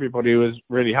think everybody was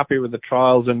really happy with the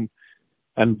trials, and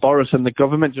Boris and the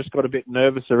government just got a bit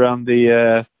nervous around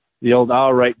the old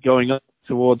R rate going up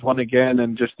towards 1 again,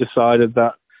 and just decided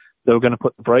that they were going to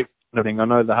put the brake on everything. I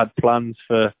know they had plans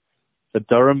for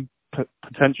Durham,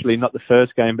 potentially not the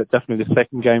first game, but definitely the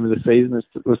second game of the season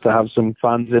was to have some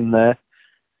fans in there,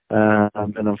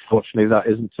 and unfortunately that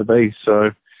isn't to be.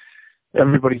 So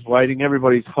everybody's waiting,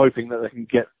 everybody's hoping that they can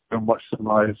get and watch some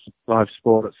live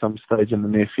sport at some stage in the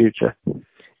near future.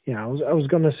 Yeah, I was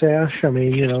going to say, Ash, I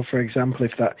mean, you know, for example,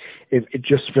 if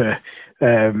just for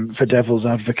devil's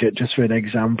advocate, just for an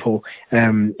example,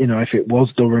 you know, if it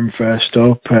was Durham first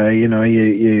up, you know,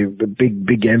 you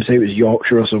big game, say it was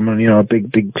Yorkshire or someone, you know, a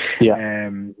big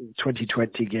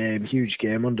 2020 game, huge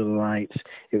game under the lights.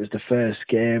 It was the first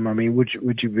game. I mean, would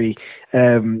you be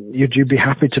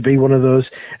happy to be one of those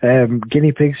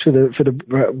guinea pigs for the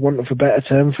want of a better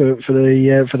term for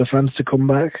the fans to come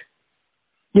back?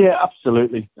 Yeah,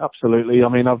 absolutely. I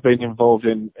mean, I've been involved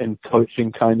in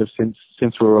coaching kind of since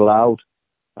we were allowed,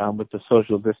 with the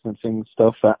social distancing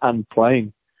stuff and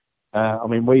playing. I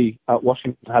mean, we at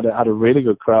Washington had a really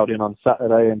good crowd in on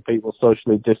Saturday, and people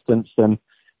socially distanced and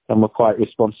were quite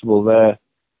responsible there.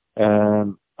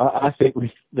 I think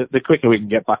the quicker we can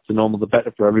get back to normal, the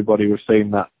better for everybody. We've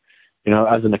seen that, you know,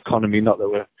 as an economy, not that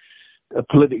we're a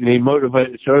politically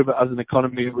motivated show, but as an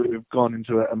economy, we've gone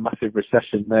into a massive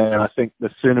recession there. And I think the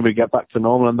sooner we get back to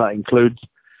normal, and that includes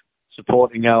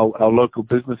supporting our local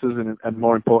businesses and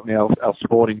more importantly, our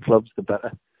sporting clubs, the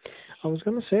better. I was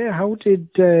going to say, how did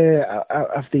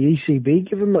have the ECB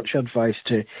given much advice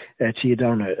to you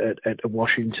down at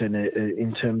Washington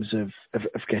in terms of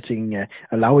getting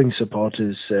allowing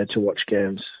supporters to watch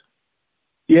games?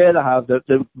 Yeah, they have.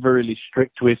 They're really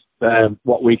strict with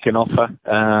what we can offer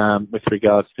with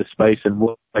regards to space and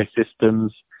workplace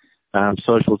systems,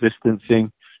 social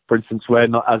distancing. For instance, we're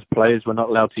not, as players, we're not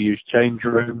allowed to use change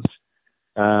rooms,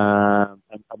 and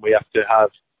we have to have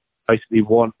basically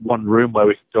one room where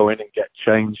we can go in and get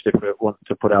changed if we want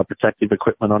to put our protective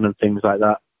equipment on and things like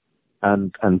that,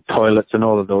 and toilets and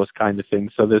all of those kind of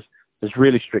things. So there's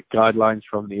really strict guidelines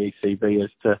from the ECB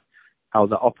as to how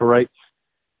that operates.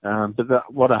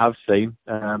 But what I have seen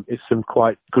is some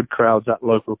quite good crowds at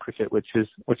local cricket, which is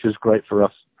great for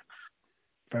us.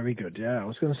 Very good. Yeah, I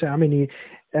was going to say, how many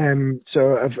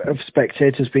of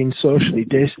spectators being socially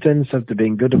distanced? Have they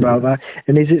been good about that?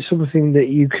 And is it something that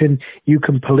you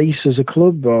can police as a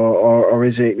club, or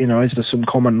is it, is there some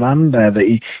common land there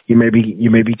that you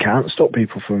maybe can't stop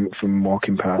people from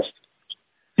walking past?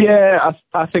 Yeah,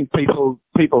 I think people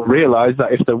realise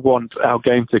that if they want our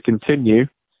game to continue,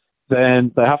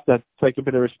 then they have to take a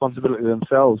bit of responsibility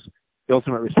themselves. The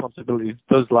ultimate responsibility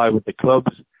does lie with the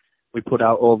clubs. We put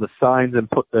out all the signs and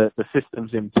put the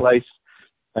systems in place.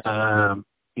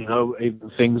 Even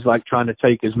things like trying to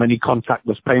take as many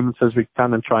contactless payments as we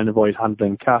can and try and avoid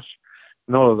handling cash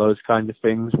and all of those kind of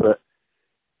things. But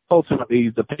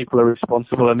ultimately, the people are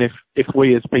responsible. And if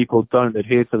we as people don't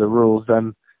adhere to the rules,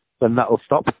 then that will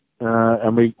stop.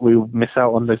 And we will miss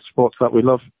out on the sports that we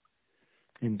love.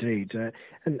 Indeed,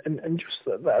 and just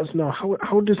let us know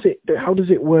how does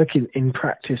it work in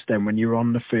practice then when you're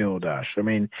on the field, Ash? I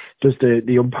mean, does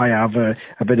the umpire have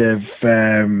a bit of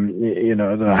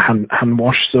the hand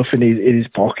wash stuff in his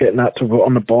pocket and that to put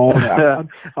on the ball?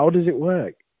 How does it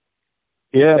work?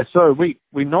 Yeah, so we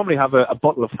normally have a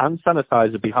bottle of hand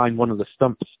sanitizer behind one of the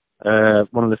stumps,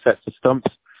 one of the sets of stumps.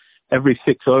 Every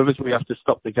 6 overs, we have to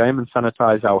stop the game and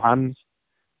sanitize our hands.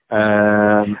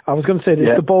 I was going to say,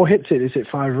 if the ball hits it, is it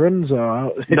 5 runs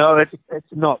or? No, it's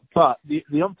not. But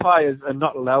the umpires are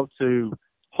not allowed to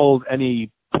hold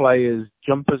any players'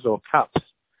 jumpers or caps.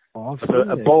 Oh, so if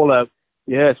a bowler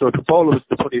was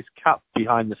to put his cap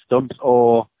behind the stumps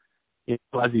or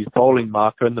as his bowling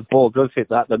marker, and the ball does hit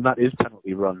that, then that is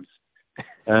penalty runs.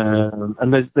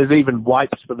 And there's even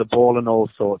wipes for the ball and all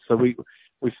sorts. So we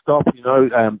stop.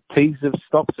 Teas have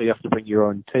stopped, so you have to bring your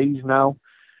own teas now.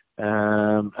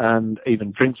 And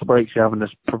even drinks breaks, you're having to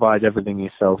provide everything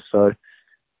yourself. So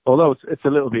although it's a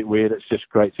little bit weird, it's just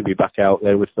great to be back out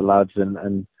there with the lads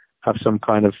and have some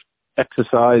kind of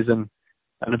exercise and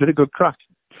a bit of good crack.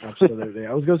 Absolutely.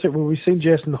 I was going to say, well, we've seen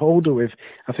Jason Holder with,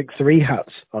 I think, 3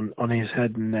 hats on his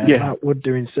head, and Matt Wood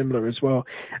doing similar as well.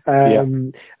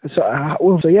 So how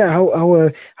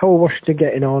are Washington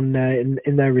getting on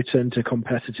in their return to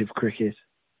competitive cricket?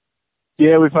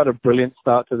 Yeah, we've had a brilliant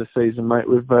start to the season, mate.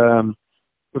 We've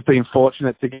been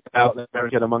fortunate to get out there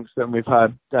and get amongst them. We've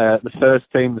had the first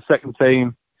team, the second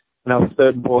team, and our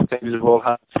third and fourth teams have all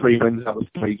had 3 wins out of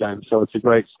 3 games. So it's a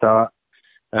great start.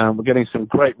 We're getting some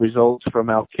great results from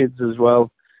our kids as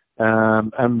well.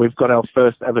 And we've got our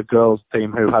first ever girls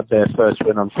team who had their first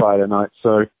win on Friday night.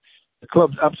 So the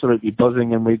club's absolutely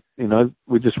buzzing, and we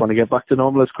just want to get back to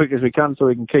normal as quick as we can so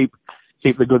we can keep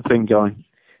the good thing going.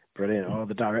 Brilliant. Oh,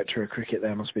 the director of cricket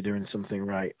there must be doing something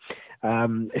right.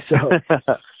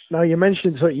 Now you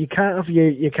mentioned, so you can't have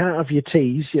your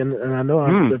teas, and I know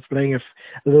after playing a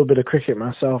little bit of cricket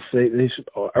myself, these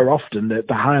are often the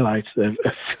highlights of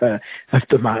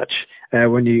the match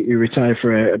when you retire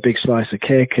for a big slice of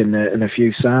cake and a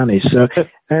few sarnies. So,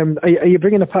 are you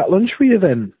bringing a packed lunch for you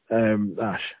then,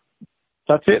 Ash?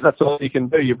 That's it. That's all you can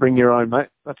do. You bring your own, mate.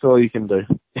 That's all you can do.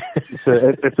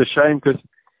 It's a shame because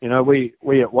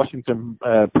we at Washington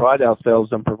pride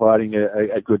ourselves on providing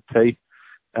a good tea.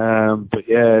 But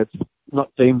yeah, it's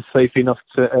not deemed safe enough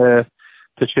to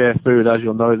share food, as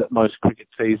you'll know that most cricket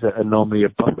teas are normally a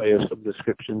buffet of some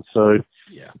description. So a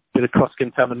bit of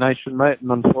cross-contamination, mate,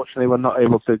 and unfortunately we're not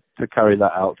able to carry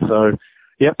that out. So,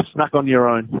 yep, snack on your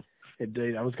own.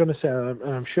 Indeed. I was going to say,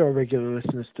 I'm sure regular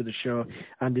listeners to the show,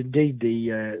 and indeed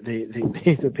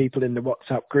the people in the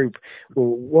WhatsApp group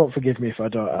won't forgive me if I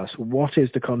don't ask, what is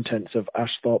the contents of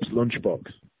Ash Thorpe's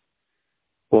lunchbox?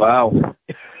 Wow.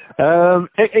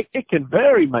 It can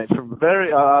vary, mate.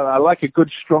 I like a good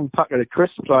strong packet of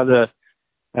crisps, either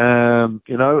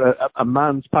a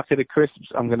man's packet of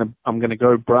crisps. I'm gonna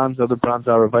go brands. Other brands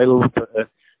are available, but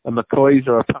a McCoy's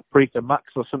or a Paprika Max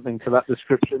or something to that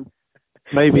description.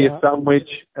 Maybe a sandwich.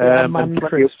 Man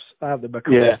crisps are the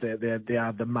McCoy's. Yeah. They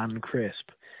are the man crisp.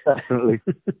 Definitely,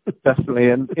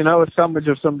 definitely, and a sandwich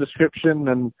of some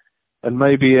description, and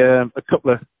maybe a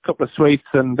couple of sweets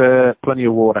and plenty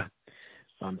of water.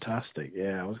 Fantastic.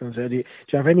 Yeah, I was going to say, do you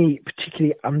have any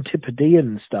particularly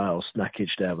Antipodean style snackage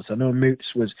there? I know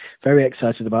Moots was very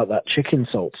excited about that chicken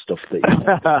salt stuff that you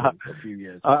had for a few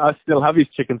years. I still have his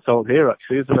chicken salt here,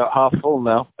 actually. It's about half full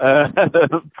now.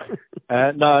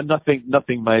 No,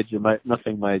 nothing major, mate.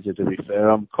 Nothing major, to be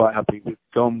fair. I'm quite happy with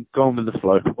going with the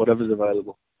flow, whatever's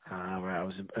available. Right. I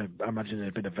was imagining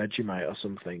a bit of Vegemite or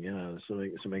something,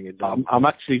 something it does. I'm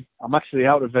actually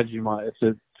out of Vegemite.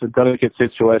 It's a delicate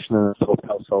situation in a Thorpe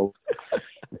household.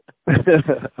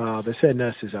 They say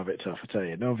nurses have it tough, I tell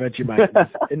you. No Vegemite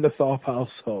in the Thorpe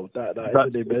household. That is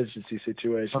an emergency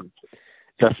situation.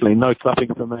 Definitely, no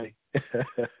clapping for me.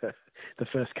 the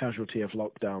first casualty of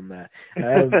lockdown there.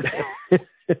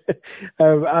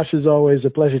 Ash, as always, a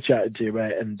pleasure chatting to you,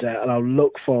 mate, and I'll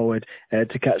look forward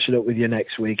to catching up with you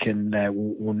next week, and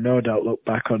we'll no doubt look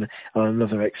back on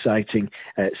another exciting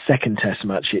second test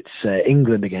match. It's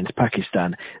England against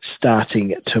Pakistan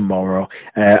starting tomorrow.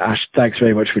 Ash, thanks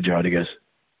very much for joining us.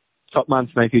 Top man,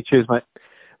 Snaith. Cheers, mate.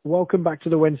 Welcome back to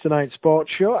the Wednesday Night Sports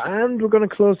Show, and we're going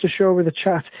to close the show with a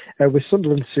chat with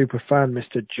Sunderland superfan,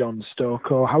 Mr. Jon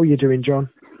Stokoe. How are you doing, John?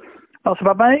 Not so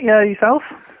bad, mate. Yeah, yourself?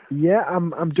 Yeah,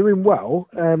 I'm doing well.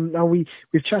 Now we've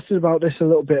chatted about this a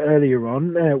little bit earlier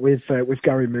on with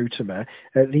Gary Mutimer.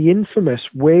 The infamous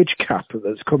wage cap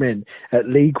that's come in at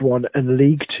League One and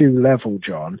League Two level,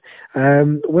 John.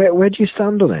 Where do you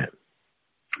stand on it?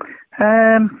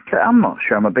 I'm not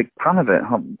sure I'm a big fan of it.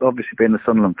 Obviously, being a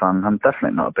Sunderland fan, I'm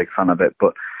definitely not a big fan of it.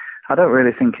 But I don't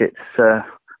really think it's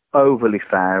overly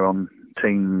fair on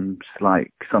teams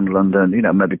like Sunderland and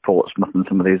maybe Portsmouth and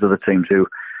some of these other teams who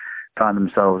find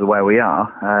themselves where we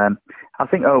are. I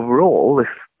think overall,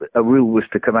 if a rule was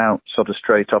to come out sort of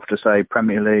straight off to say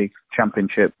Premier League,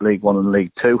 Championship, League One and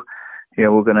League Two,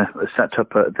 we're going to set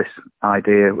up this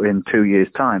idea in 2 years'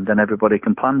 time, then everybody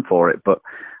can plan for it. But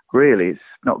really, it's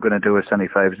not going to do us any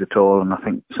favours at all. And I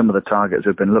think some of the targets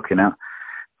we've been looking at,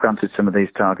 granted some of these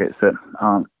targets that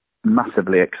aren't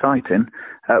massively exciting,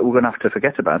 we're going to have to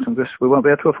forget about them because we won't be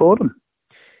able to afford them.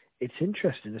 It's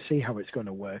interesting to see how it's going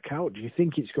to work out. Do you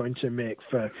think it's going to make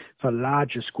for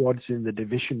larger squads in the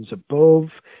divisions above?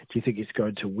 Do you think it's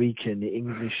going to weaken the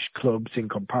English clubs in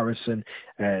comparison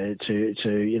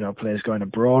to players going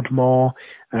abroad more?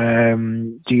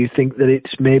 Do you think that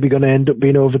it's maybe going to end up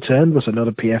being overturned? Was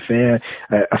another PFA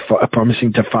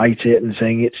promising to fight it and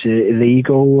saying it's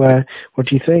illegal? What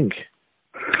do you think?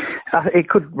 It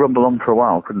could rumble on for a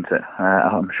while, couldn't it?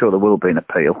 I'm sure there will be an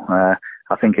appeal.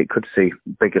 I think it could see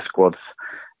bigger squads,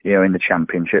 in the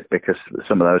Championship because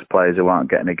some of those players who aren't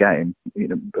getting a game,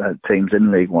 teams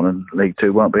in League One and League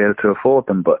Two won't be able to afford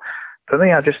them. But for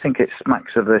me, I just think it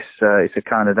smacks of this. It's a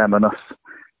kind of them and us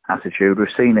attitude. We've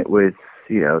seen it with,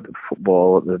 the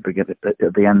football at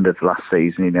the end of last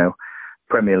season.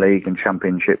 Premier League and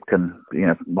Championship can,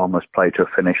 almost play to a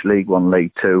finish. League One,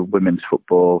 League Two, women's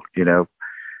football,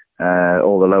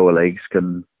 all the lower leagues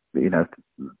can,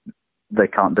 they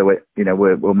can't do it.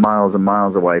 We're miles and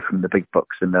miles away from the big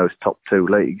bucks in those top two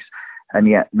leagues. And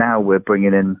yet now we're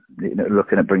bringing in,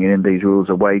 looking at bringing in these rules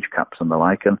of wage caps and the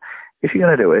like. And if you're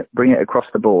going to do it, bring it across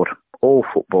the board, all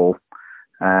football,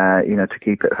 to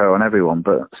keep it fair on everyone.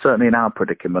 But certainly in our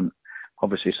predicament,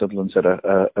 obviously Sunderland's had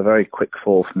a very quick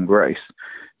fall from grace.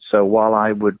 So while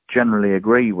I would generally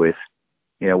agree with,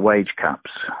 wage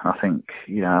caps, I think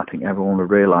everyone will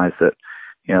realise that,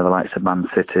 the likes of Man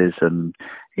Cities and,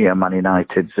 Man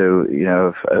United who,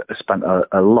 have spent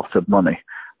a lot of money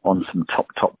on some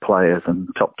top players and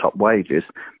top wages.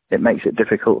 It makes it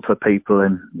difficult for people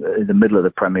in the middle of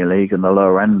the Premier League and the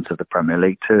lower ends of the Premier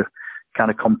League to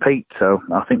kind of compete. So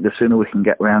I think the sooner we can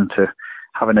get round to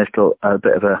having a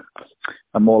bit of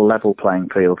a more level playing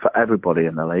field for everybody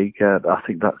in the league, I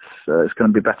think that's it's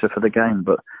going to be better for the game.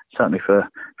 But certainly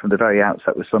from the very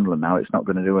outset with Sunderland now, it's not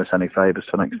going to do us any favours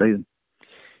for next season.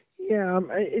 Yeah,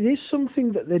 it is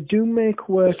something that they do make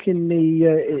work in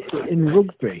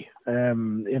rugby,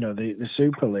 the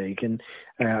Super League, and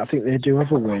I think they do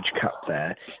have a wage cap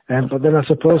there. But then I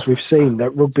suppose we've seen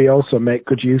that rugby also make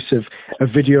good use of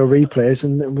video replays,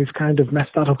 and we've kind of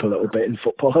messed that up a little bit in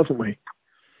football, haven't we?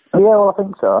 Yeah, well, I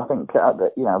think so. I think,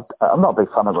 I'm not a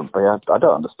big fan of rugby. I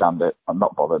don't understand it. I'm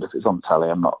not bothered. If it's on telly,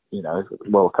 I'm not,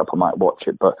 World Cup, I might watch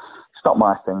it, but it's not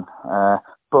my thing.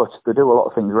 But they do a lot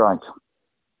of things right.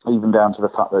 Even down to the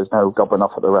fact there's no gobbing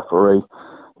off at the referee.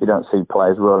 You don't see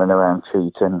players rolling around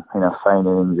cheating,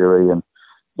 feigning injury, and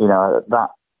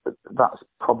that's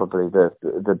probably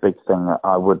the big thing that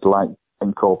I would like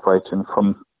incorporating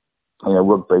from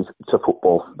rugby to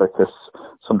football, because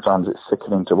sometimes it's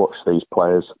sickening to watch these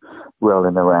players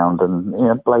rolling around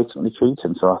and blatantly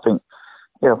cheating. So I think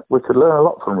we could learn a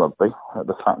lot from rugby.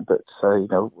 The fact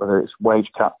that whether it's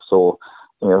wage caps or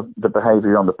the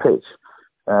behaviour on the pitch.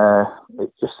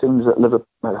 It just seems that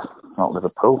not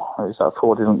Liverpool, it's that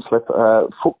fraudulent slip,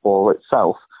 football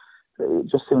itself, it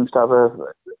just seems to have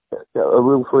a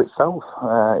rule for itself.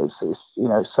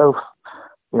 It's so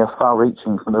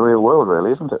far-reaching from the real world,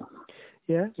 really, isn't it?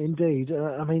 Yeah, indeed.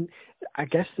 I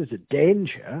guess there's a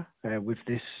danger with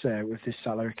this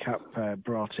salary cap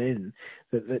brought in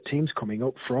that teams coming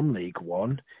up from League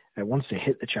One, once they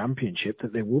hit the Championship,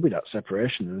 that there will be that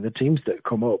separation, and the teams that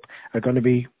come up are going to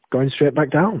be going straight back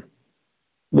down.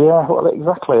 Yeah, well,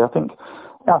 exactly. I think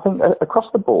across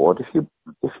the board, if you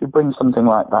bring something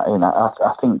like that in,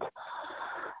 I think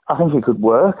I think it could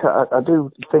work. I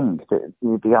do think that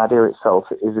the idea itself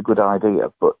is a good idea,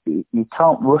 but you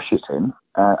can't rush it in,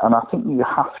 and I think you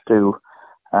have to.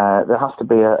 There has to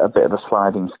be a bit of a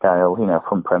sliding scale,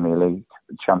 from Premier League,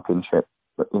 Championship,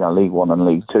 League One and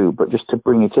League Two. But just to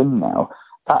bring it in now,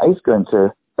 that is going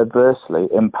to adversely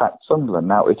impact Sunderland.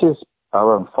 Now, it is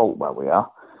our own fault where we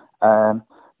are,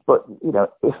 but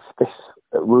if this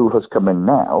rule has come in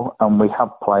now, and we have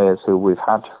players who we've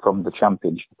had from the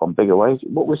Championship on bigger wages,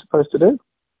 what are we supposed to do?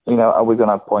 Are we going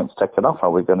to have points taken off?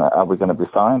 Are we going to be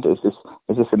fined? Is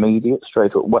this immediate,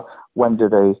 straight up? When do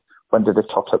they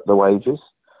tot up the wages?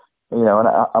 And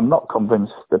I'm not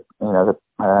convinced that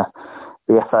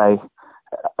the FA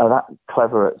are that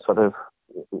clever at sort of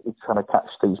trying to catch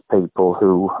these people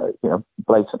who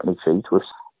blatantly cheat.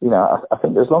 I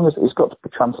think as long as it's got to be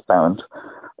transparent,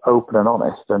 open and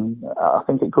honest, and I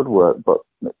think it could work, but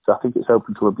I think it's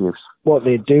open to abuse. What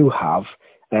they do have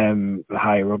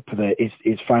higher up there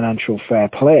is financial fair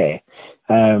play,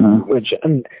 which,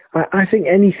 and I think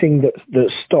anything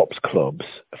that stops clubs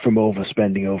from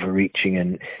overspending, overreaching,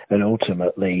 and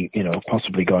ultimately,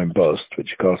 possibly going bust,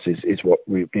 which of course is what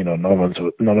we, none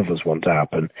of us want to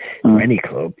happen to any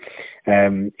club,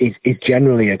 is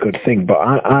generally a good thing. But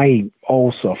I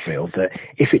also feel that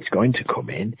if it's going to come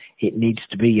in, it needs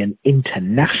to be an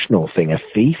international thing, a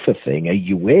FIFA thing,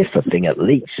 a UEFA thing at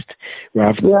least,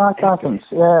 rather than...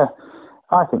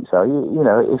 I think so.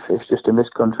 If it's just in this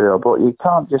country, but you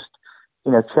can't just,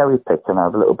 cherry pick and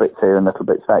have a little bit here and a little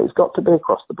bit there. It's got to be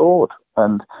across the board.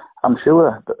 And I'm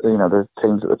sure that, the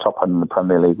teams at the top end of the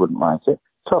Premier League wouldn't like it.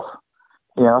 Tough.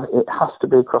 It has to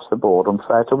be across the board,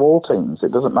 unfair to all teams.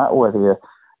 It doesn't matter whether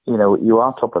you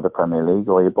are top of the Premier League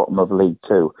or you're bottom of League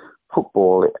Two.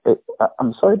 Football,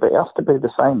 I'm sorry, but it has to be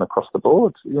the same across the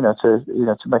board,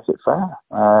 to make it fair.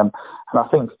 And I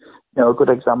think, a good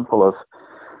example of,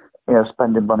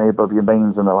 spending money above your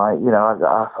means and the like,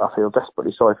 I feel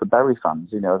desperately sorry for Bury fans.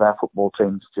 Their football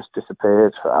teams just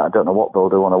disappeared. I don't know what they'll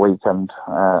do on a weekend.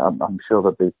 I'm sure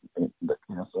there'll be, in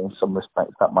some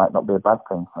respects, that might not be a bad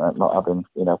thing, not having,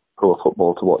 poor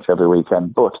football to watch every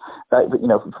weekend. But,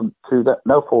 through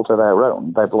no fault of their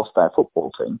own, they've lost their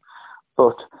football team.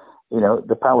 But,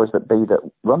 the powers that be that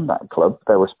run that club,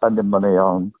 they were spending money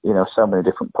on, so many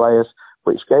different players,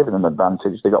 which gave them an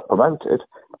advantage. They got promoted.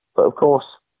 But, of course,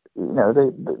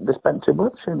 they spent too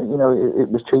much, and it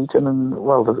was cheating, and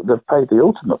they've paid the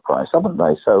ultimate price, haven't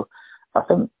they? So I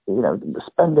think the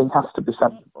spending has to be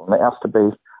sensible, and it has to be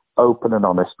open and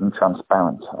honest and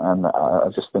transparent. And I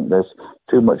just think there's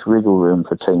too much wriggle room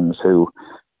for teams who,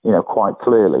 quite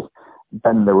clearly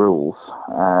bend the rules,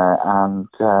 and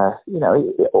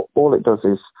all it does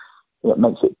is it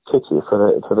makes it kitty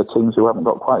for the teams who haven't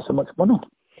got quite so much money.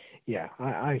 Yeah,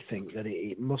 I think that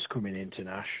it must come in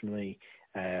internationally.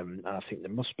 I think there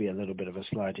must be a little bit of a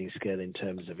sliding scale in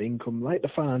terms of income, like the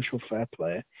financial fair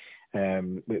play,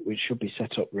 which should be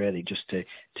set up really just to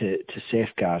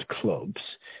safeguard clubs,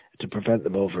 to prevent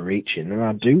them overreaching. And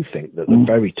I do think that the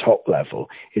very top level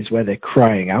is where they're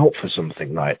crying out for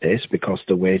something like this, because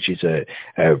the wages are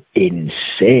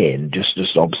insane, just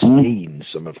obscene,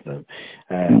 some of them.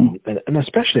 And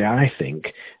especially, I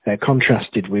think,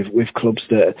 contrasted with clubs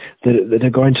that are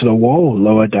going to the wall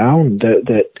lower down,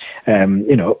 that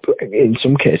in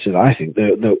some cases, I think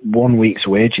that 1 week's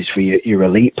wages for your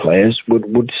elite players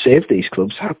would save these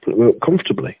clubs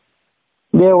comfortably.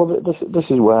 Yeah, well, this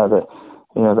is where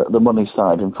the money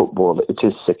side in football, it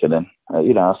is sickening.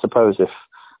 I suppose if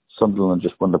Sunderland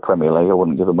just won the Premier League, I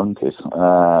wouldn't give a monkeys.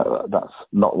 That's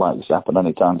not likely to happen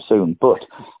anytime soon. But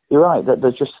you're right, that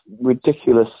there's just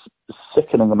ridiculous,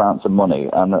 sickening amounts of money.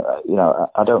 And,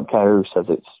 I don't care who says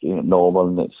it's normal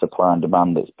and it's supply and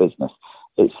demand, it's business.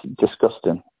 It's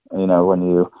disgusting, when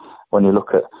you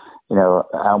look at,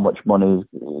 how much money,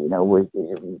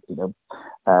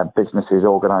 businesses,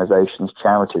 organisations,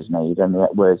 charities need, and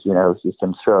yet whereas, you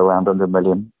can throw around £100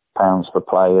 million for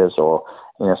players, or,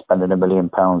 spending £1 million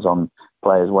on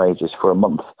players' wages for a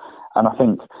month. And I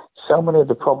think so many of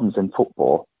the problems in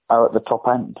football are at the top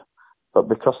end, but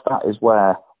because that is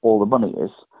where all the money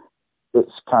is,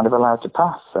 it's kind of allowed to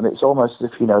pass. And it's almost as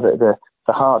if,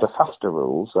 the harder, faster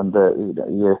rules, and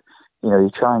you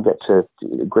try and get to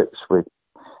grips with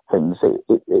things,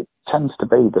 it tends to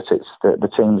be that it's the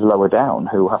teams lower down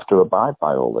who have to abide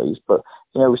by all these. But,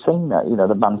 we've seen that,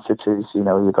 the Man Cities,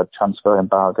 you've had transfer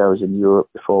embargoes in Europe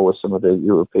before with some of the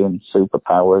European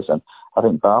superpowers, and I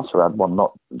think Barca had one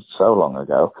not so long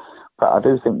ago. But I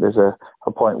do think there's a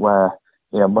point where,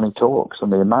 money talks,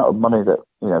 and the amount of money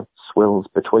that, swills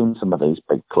between some of these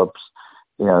big clubs,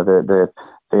 the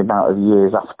the amount of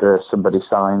years after somebody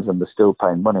signs and they're still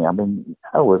paying money. I mean,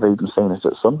 hell, we've even seen it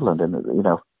at Sunderland, and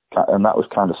that was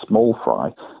kind of small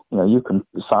fry. You can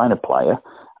sign a player,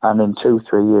 and in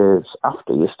 2-3 years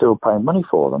after, you're still paying money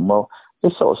for them. Well,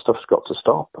 this sort of stuff's got to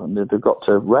stop, and they've got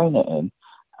to rein it in.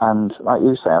 And like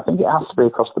you say, I think it has to be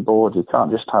across the board. You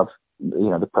can't just have,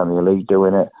 the Premier League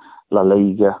doing it, La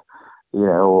Liga,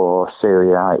 or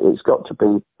Serie A. It's got to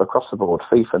be across the board.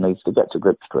 FIFA needs to get to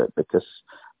grips with it, because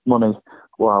money,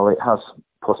 while it has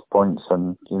plus points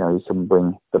and, you can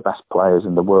bring the best players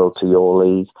in the world to your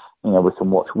league, we can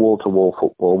watch wall-to-wall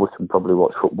football. We can probably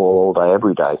watch football all day,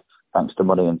 every day, thanks to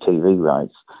money and TV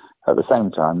rights. At the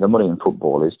same time, the money in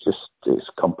football is it's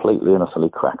completely and utterly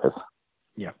crackers.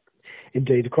 Yeah.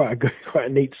 Indeed, quite a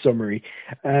neat summary.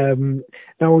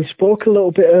 Now, we spoke a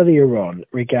little bit earlier on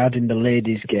regarding the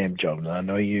ladies' game, John. I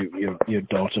know your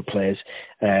daughter plays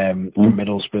for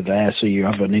Middlesbrough there, so you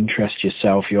have an interest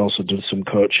yourself. You also do some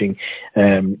coaching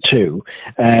too.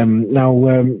 Now,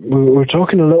 we're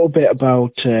talking a little bit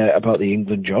about the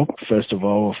England job. First of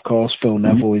all, of course, Phil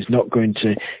Neville is not going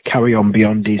to carry on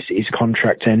beyond his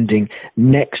contract ending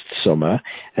next summer.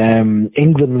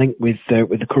 England linked with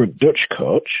the current Dutch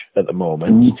coach at the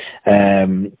moment,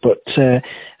 but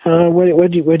where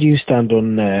do you stand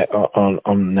on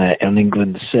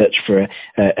England's search for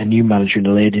a new manager in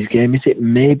the ladies' game? Is it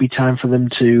maybe time for them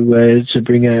to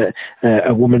bring a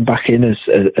woman back in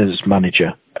as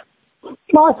manager?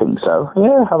 No, I think so.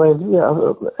 Yeah, I mean,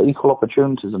 equal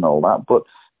opportunities and all that, but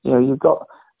you've got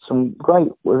some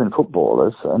great women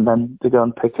footballers, and then they go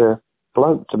and pick a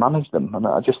bloke to manage them, and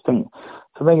I just think,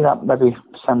 for me, that maybe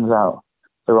sends out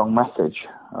the wrong message.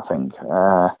 I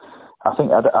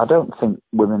don't think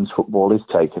women's football is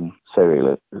taken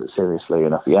seriously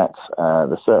enough yet.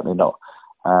 There's certainly not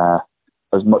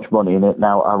as much money in it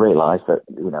now. I realise that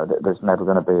that there's never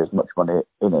going to be as much money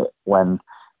in it when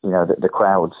the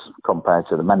crowds compared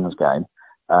to the men's game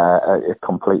are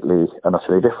completely and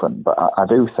utterly different. But I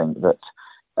do think that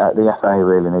the FA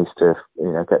really needs to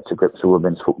get to grips with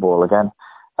women's football again,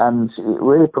 and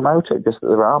really promote it, because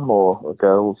there are more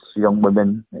girls, young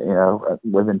women,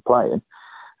 women playing.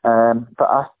 But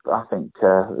I think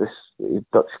this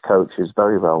Dutch coach is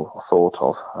very well thought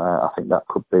of. I think that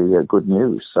could be good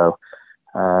news. So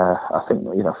I think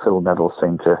Phil Neville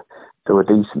seemed to do a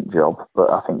decent job, but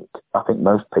I think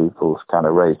most people kind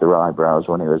of raised their eyebrows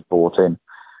when he was brought in.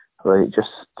 But it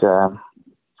just, I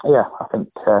think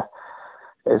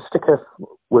stick a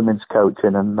women's coach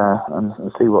in and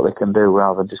see what they can do,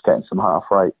 rather than just getting some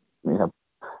half-rate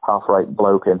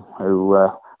bloke in who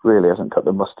really hasn't cut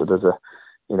the mustard as a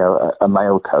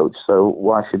male coach. So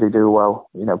why should he do well,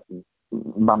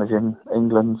 managing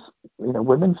England's,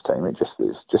 women's team? It just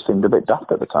seemed a bit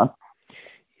daft at the time.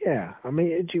 Yeah, I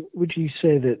mean, would you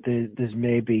say that there's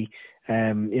maybe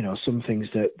some things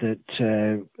that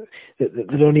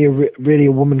only really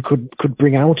a woman could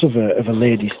bring out of a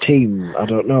ladies' team? I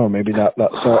don't know. Maybe that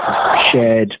sort of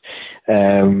shared,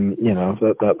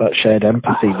 that shared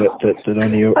empathy that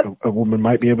only a woman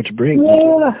might be able to bring.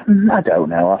 Yeah, I don't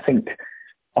know. I think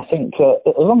as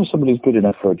long as somebody's good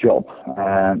enough for a job,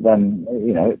 then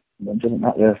it doesn't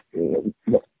matter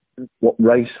what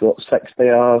race, what sex they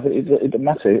are. It doesn't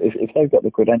matter if they've got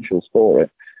the credentials for it.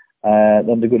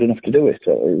 Then they're good enough to do it.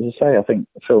 As I say, I think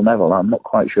Phil Neville, I'm not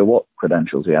quite sure what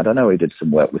credentials he had. I know he did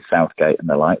some work with Southgate and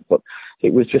the like, but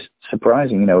it was just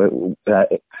surprising.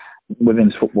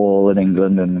 Women's football in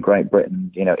England and Great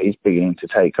Britain, is beginning to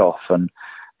take off. And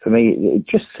for me, it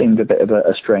just seemed a bit of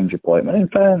a strange appointment. In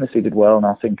fairness, he did well, and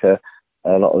I think a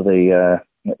lot of the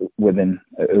women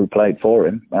who played for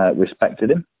him respected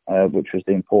him, which was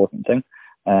the important thing.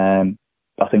 I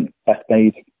think Beth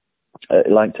Mead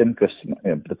liked him, because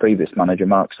the previous manager,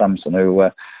 Mark Sampson, who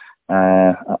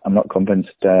I'm not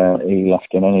convinced he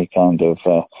left in any kind of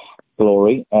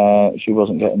glory. She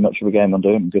wasn't getting much of a game under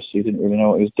him because he didn't really know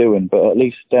what he was doing. But at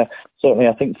least, certainly,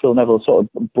 I think Phil Neville sort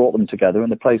of brought them together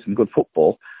and they played some good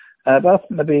football. But I think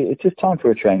maybe it is time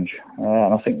for a change.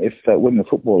 And I think if women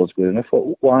football is good enough,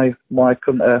 why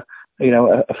couldn't a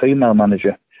female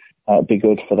manager be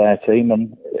good for their team?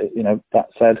 And that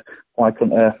said, why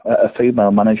couldn't a female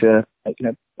manager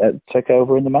take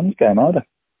over in the men's game either?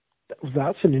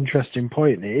 That's an interesting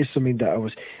point. It is something that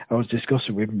I was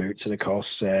discussing with Moots, and of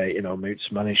course, Moots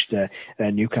managed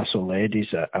Newcastle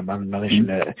ladies, a man managing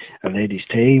a ladies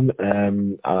team,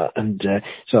 so I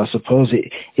suppose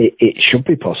it should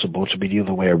be possible to be the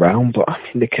other way around. But I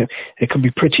mean, it can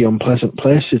be pretty unpleasant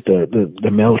places,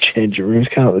 the male changing rooms,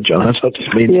 can't they, John? I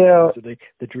just mean the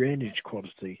drainage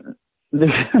quality.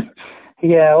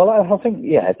 Yeah, well, I think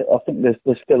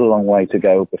there's still a long way to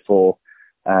go before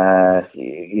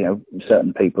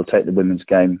Certain people take the women's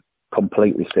game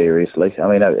completely seriously. I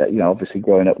mean, obviously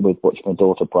growing up with watching my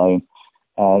daughter playing,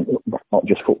 not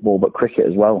just football but cricket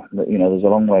as well. There's a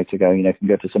long way to go. You can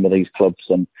go to some of these clubs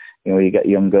and you get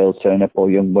young girls turning up or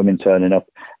young women turning up.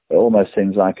 It almost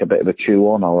seems like a bit of a chew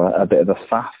on or a bit of a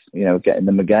faff, getting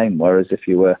them a game. Whereas if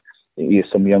you're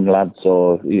some young lads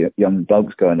or young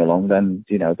blokes going along, then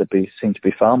they'd seem to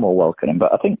be far more welcoming.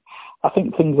 But I think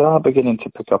things are beginning to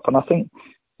pick up, and I think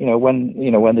when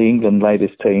the England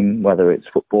ladies team, whether it's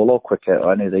football or cricket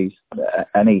or any of these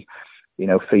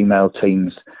female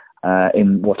teams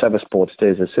in whatever sport it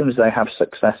is, as soon as they have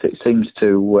success, it seems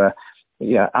to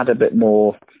add a bit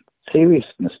more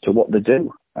seriousness to what they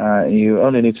do. You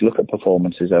only need to look at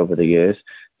performances over the years,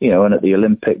 and at the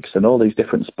Olympics and all these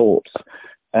different sports.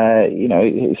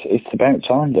 It's about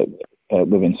time that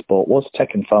women's sport was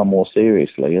taken far more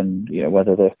seriously, and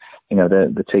whether the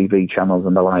TV channels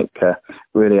and the like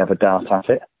really have a dart at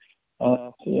it.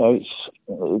 It's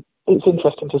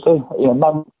interesting to see.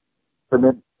 Men,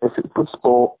 women, if it's good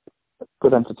sport,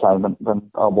 good entertainment, then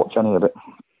I'll watch any of it.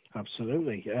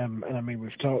 Absolutely, and I mean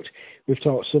we've talked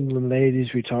Sunderland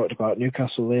ladies, we talked about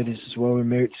Newcastle ladies as well with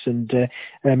Moots and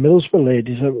Middlesbrough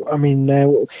ladies. I mean,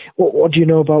 what do you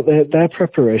know about their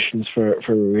preparations for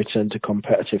a return to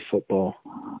competitive football?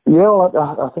 Yeah, well,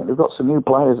 I think they've got some new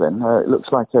players in. It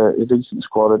looks like a decent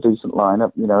squad, a decent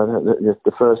lineup.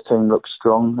 The first team looks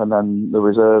strong, and then the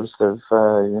reserves have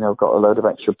got a load of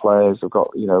extra players. They've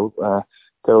got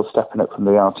girls stepping up from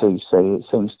the RTC. It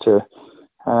seems to.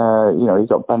 You've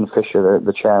got Ben Fisher,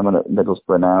 the chairman at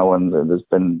Middlesbrough now, and there's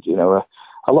been, a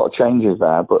lot of changes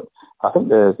there. But I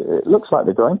think it looks like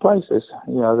they're going places.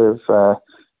 You've got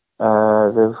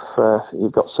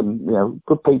some,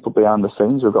 good people behind the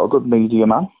scenes. We've got a good media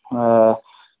man. And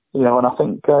I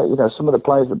think, some of the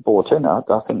players that bought in, I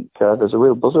think there's a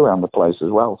real buzz around the place as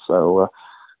well. So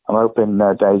I'm hoping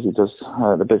Daisy does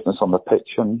the business on the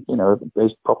pitch and,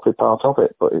 is properly part of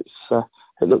it. But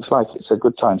it looks like it's a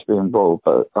good time to be involved,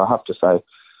 but I have to say,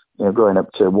 going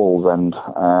up to Wallsend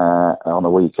on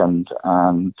a weekend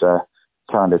and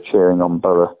kind of cheering on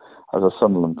Borough as a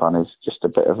Sunderland fan is just a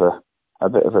bit of a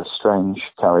strange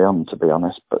carry on, to be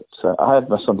honest. But I had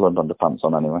my Sunderland underpants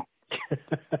on anyway.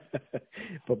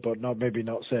 but maybe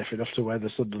not safe enough to wear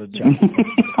the Sunderland jacket.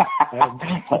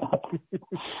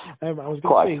 I was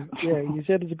going to say, you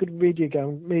said there's a good media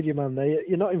man there.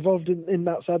 You're not involved in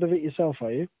that side of it yourself,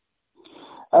 are you?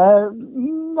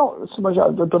 Not so much.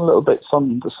 I've done a little bits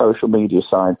on the social media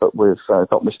side, but we've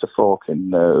got Mr. Falk in,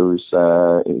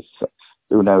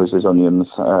 who knows his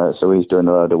onions. So he's doing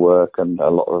a load of work and a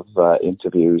lot of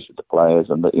interviews with the players,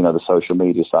 and the social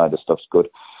media side of stuff's good.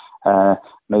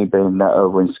 Me being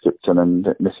over in Skipton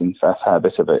and missing a fair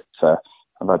bit of it,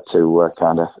 I've had to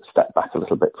kind of step back a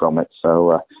little bit from it.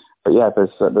 So, but yeah,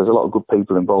 there's a lot of good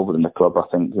people involved in the club. I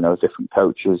think different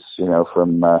coaches,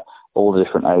 from all the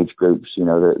different age groups,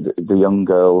 the young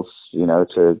girls,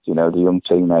 to the young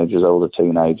teenagers, older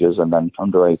teenagers, and then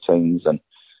under 18s and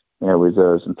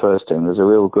reserves and first team. There's a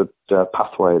real good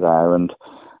pathway there, and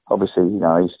obviously,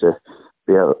 I used to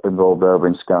be involved over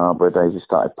in Scarborough. Daisy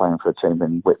started playing for a team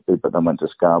in Whitby, but then went to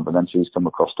Scarborough. Then she's come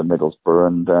across to Middlesbrough,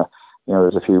 and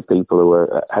there's a few people who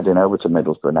are heading over to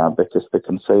Middlesbrough now because they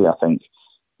can see, I think,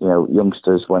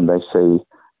 youngsters when they see,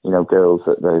 girls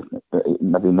that they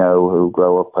maybe know who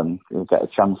grow up and get a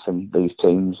chance in these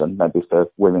teams and maybe for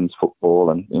women's football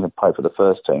and play for the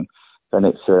first team, then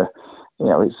it's a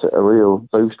real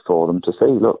boost for them to see.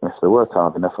 Look, if they work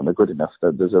hard enough and they're good enough,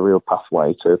 there's a real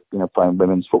pathway to playing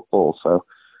women's football. So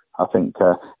I think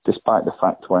despite the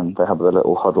fact when they have the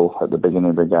little huddle at the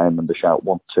beginning of the game and they shout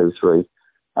 1, 2, 3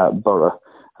 at Borough,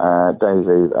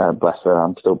 Daisy, bless her,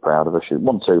 I'm still proud of her. She's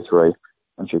 1, 2, 3.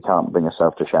 And she can't bring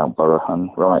herself to shout Borough,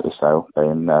 and rightly so,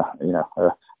 being a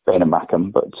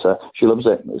Mackham. But she loves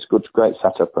it. It's good, great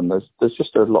setup, and there's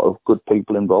just a lot of good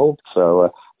people involved.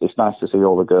 So it's nice to see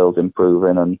all the girls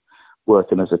improving and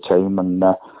working as a team, and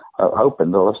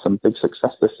hoping they'll have some big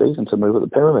success this season to move at the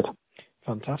pyramid.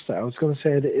 Fantastic. I was going to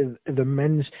say, does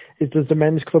the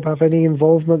men's club have any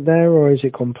involvement there, or is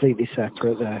it completely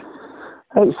separate there?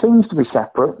 It seems to be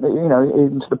separate.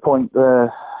 Even to the point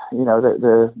where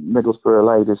the Middlesbrough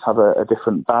ladies have a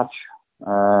different badge,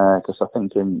 because I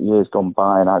think in years gone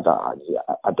by, and I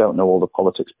don't know all the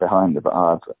politics behind it,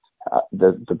 but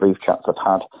the brief chats I've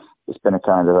had, it's been a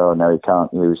kind of, oh no, you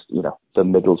can't use, the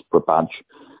Middlesbrough badge,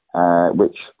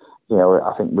 which,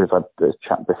 I think we've had this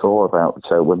chat before about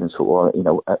women's football,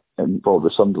 involved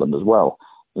with Sunderland as well.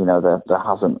 There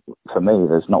hasn't, for me,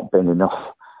 there's not been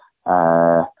enough,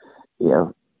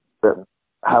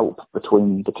 help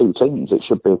between the two teams. It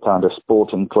should be a kind of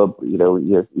sporting club,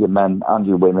 your men and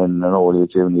your women and all your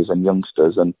juniors and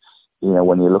youngsters. And,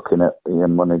 when you're looking at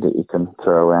money that you can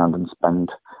throw around and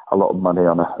spend a lot of money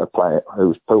on a player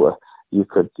who's poor, you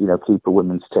could, keep a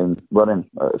women's team running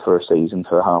for a season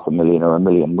for $500,000 or $1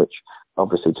 million, which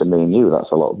obviously to me and you,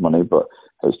 that's a lot of money, but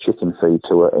it's chicken feed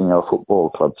to a football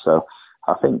club. So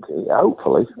I think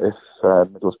hopefully if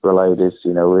Middlesbrough ladies,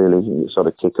 really sort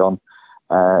of kick on,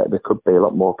 there could be a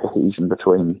lot more cohesion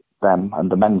between them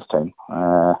and the men's team.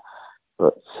 And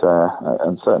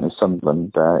certainly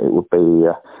Sunderland, it would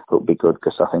be good,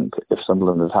 because I think if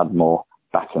Sunderland had more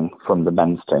backing from the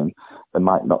men's team, they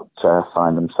might not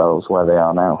find themselves where they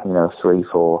are now,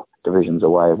 3-4 divisions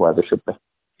away of where they should be.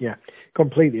 Yeah,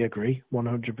 completely agree,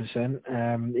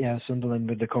 100%. Sunderland,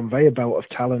 with the conveyor belt of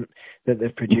talent that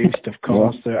they've produced, of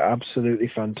course, they're absolutely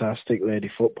fantastic lady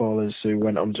footballers who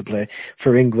went on to play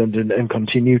for England and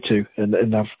continue to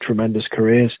and have tremendous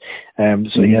careers.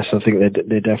 Yes, I think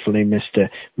they definitely missed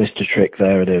a trick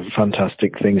there. The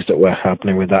fantastic things that were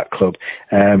happening with that club,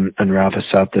 and rather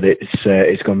sad that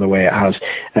it's gone the way it has.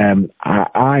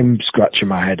 I'm scratching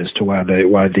my head as to why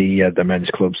the men's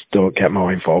clubs don't get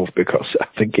more involved, because I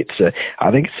think it's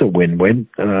a win-win,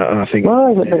 and I think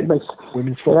it makes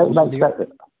women's football.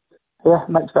 It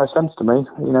makes no sense to me.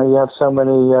 You have so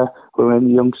many women,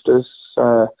 youngsters,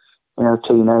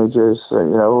 teenagers,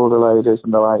 all the ladies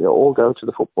and the like, all go to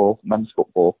the football, men's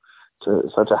football.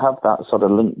 So to have that sort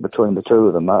of link between the two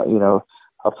of them,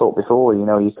 I've thought before,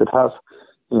 you could have,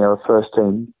 a first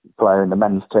team player in the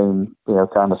men's team,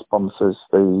 kind of sponsors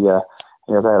their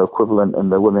equivalent in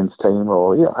the women's team,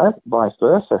 or vice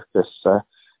versa. Because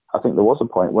I think there was a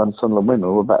point when Sunderland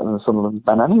women were better than Sunderland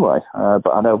men anyway.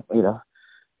 But I know,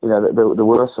 there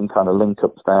were some kind of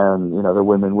link-ups there, and, the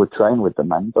women would train with the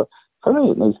men. But for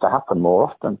me, it needs to happen more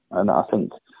often. And I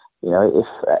think, if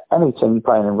any team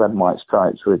playing in red and white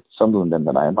stripes with Sunderland in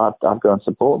the name, I'd go and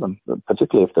support them,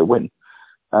 particularly if they win.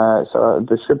 So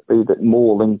there should be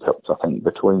more link-ups, I think,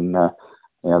 between the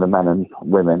men and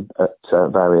women at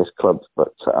various clubs.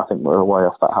 But I think we're way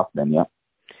off that happening, yeah.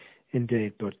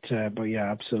 Indeed, but yeah,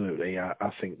 absolutely. I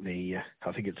think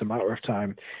it's a matter of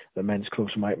time. The men's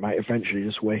clubs might eventually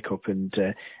just wake up and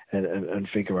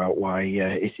figure out why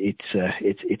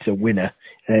it's a winner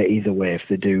either way if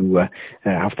they do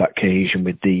have that cohesion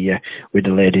with the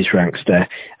ladies' ranks there.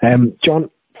 John,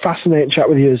 fascinating chat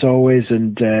with you as always,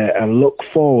 and I look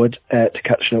forward to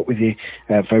catching up with you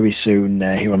very soon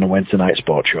here on the Wednesday Night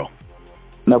Sports Show.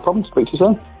 No problem. Speak to you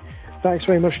soon. Thanks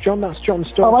very much, John. That's Jon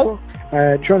Stokoe.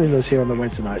 Joining us here on the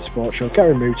Wednesday Night Sports Show,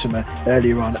 Gary Mutimer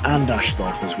earlier on, and Ash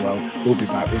Thorpe as well. We'll be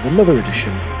back with another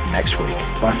edition next week.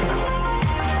 Bye for now.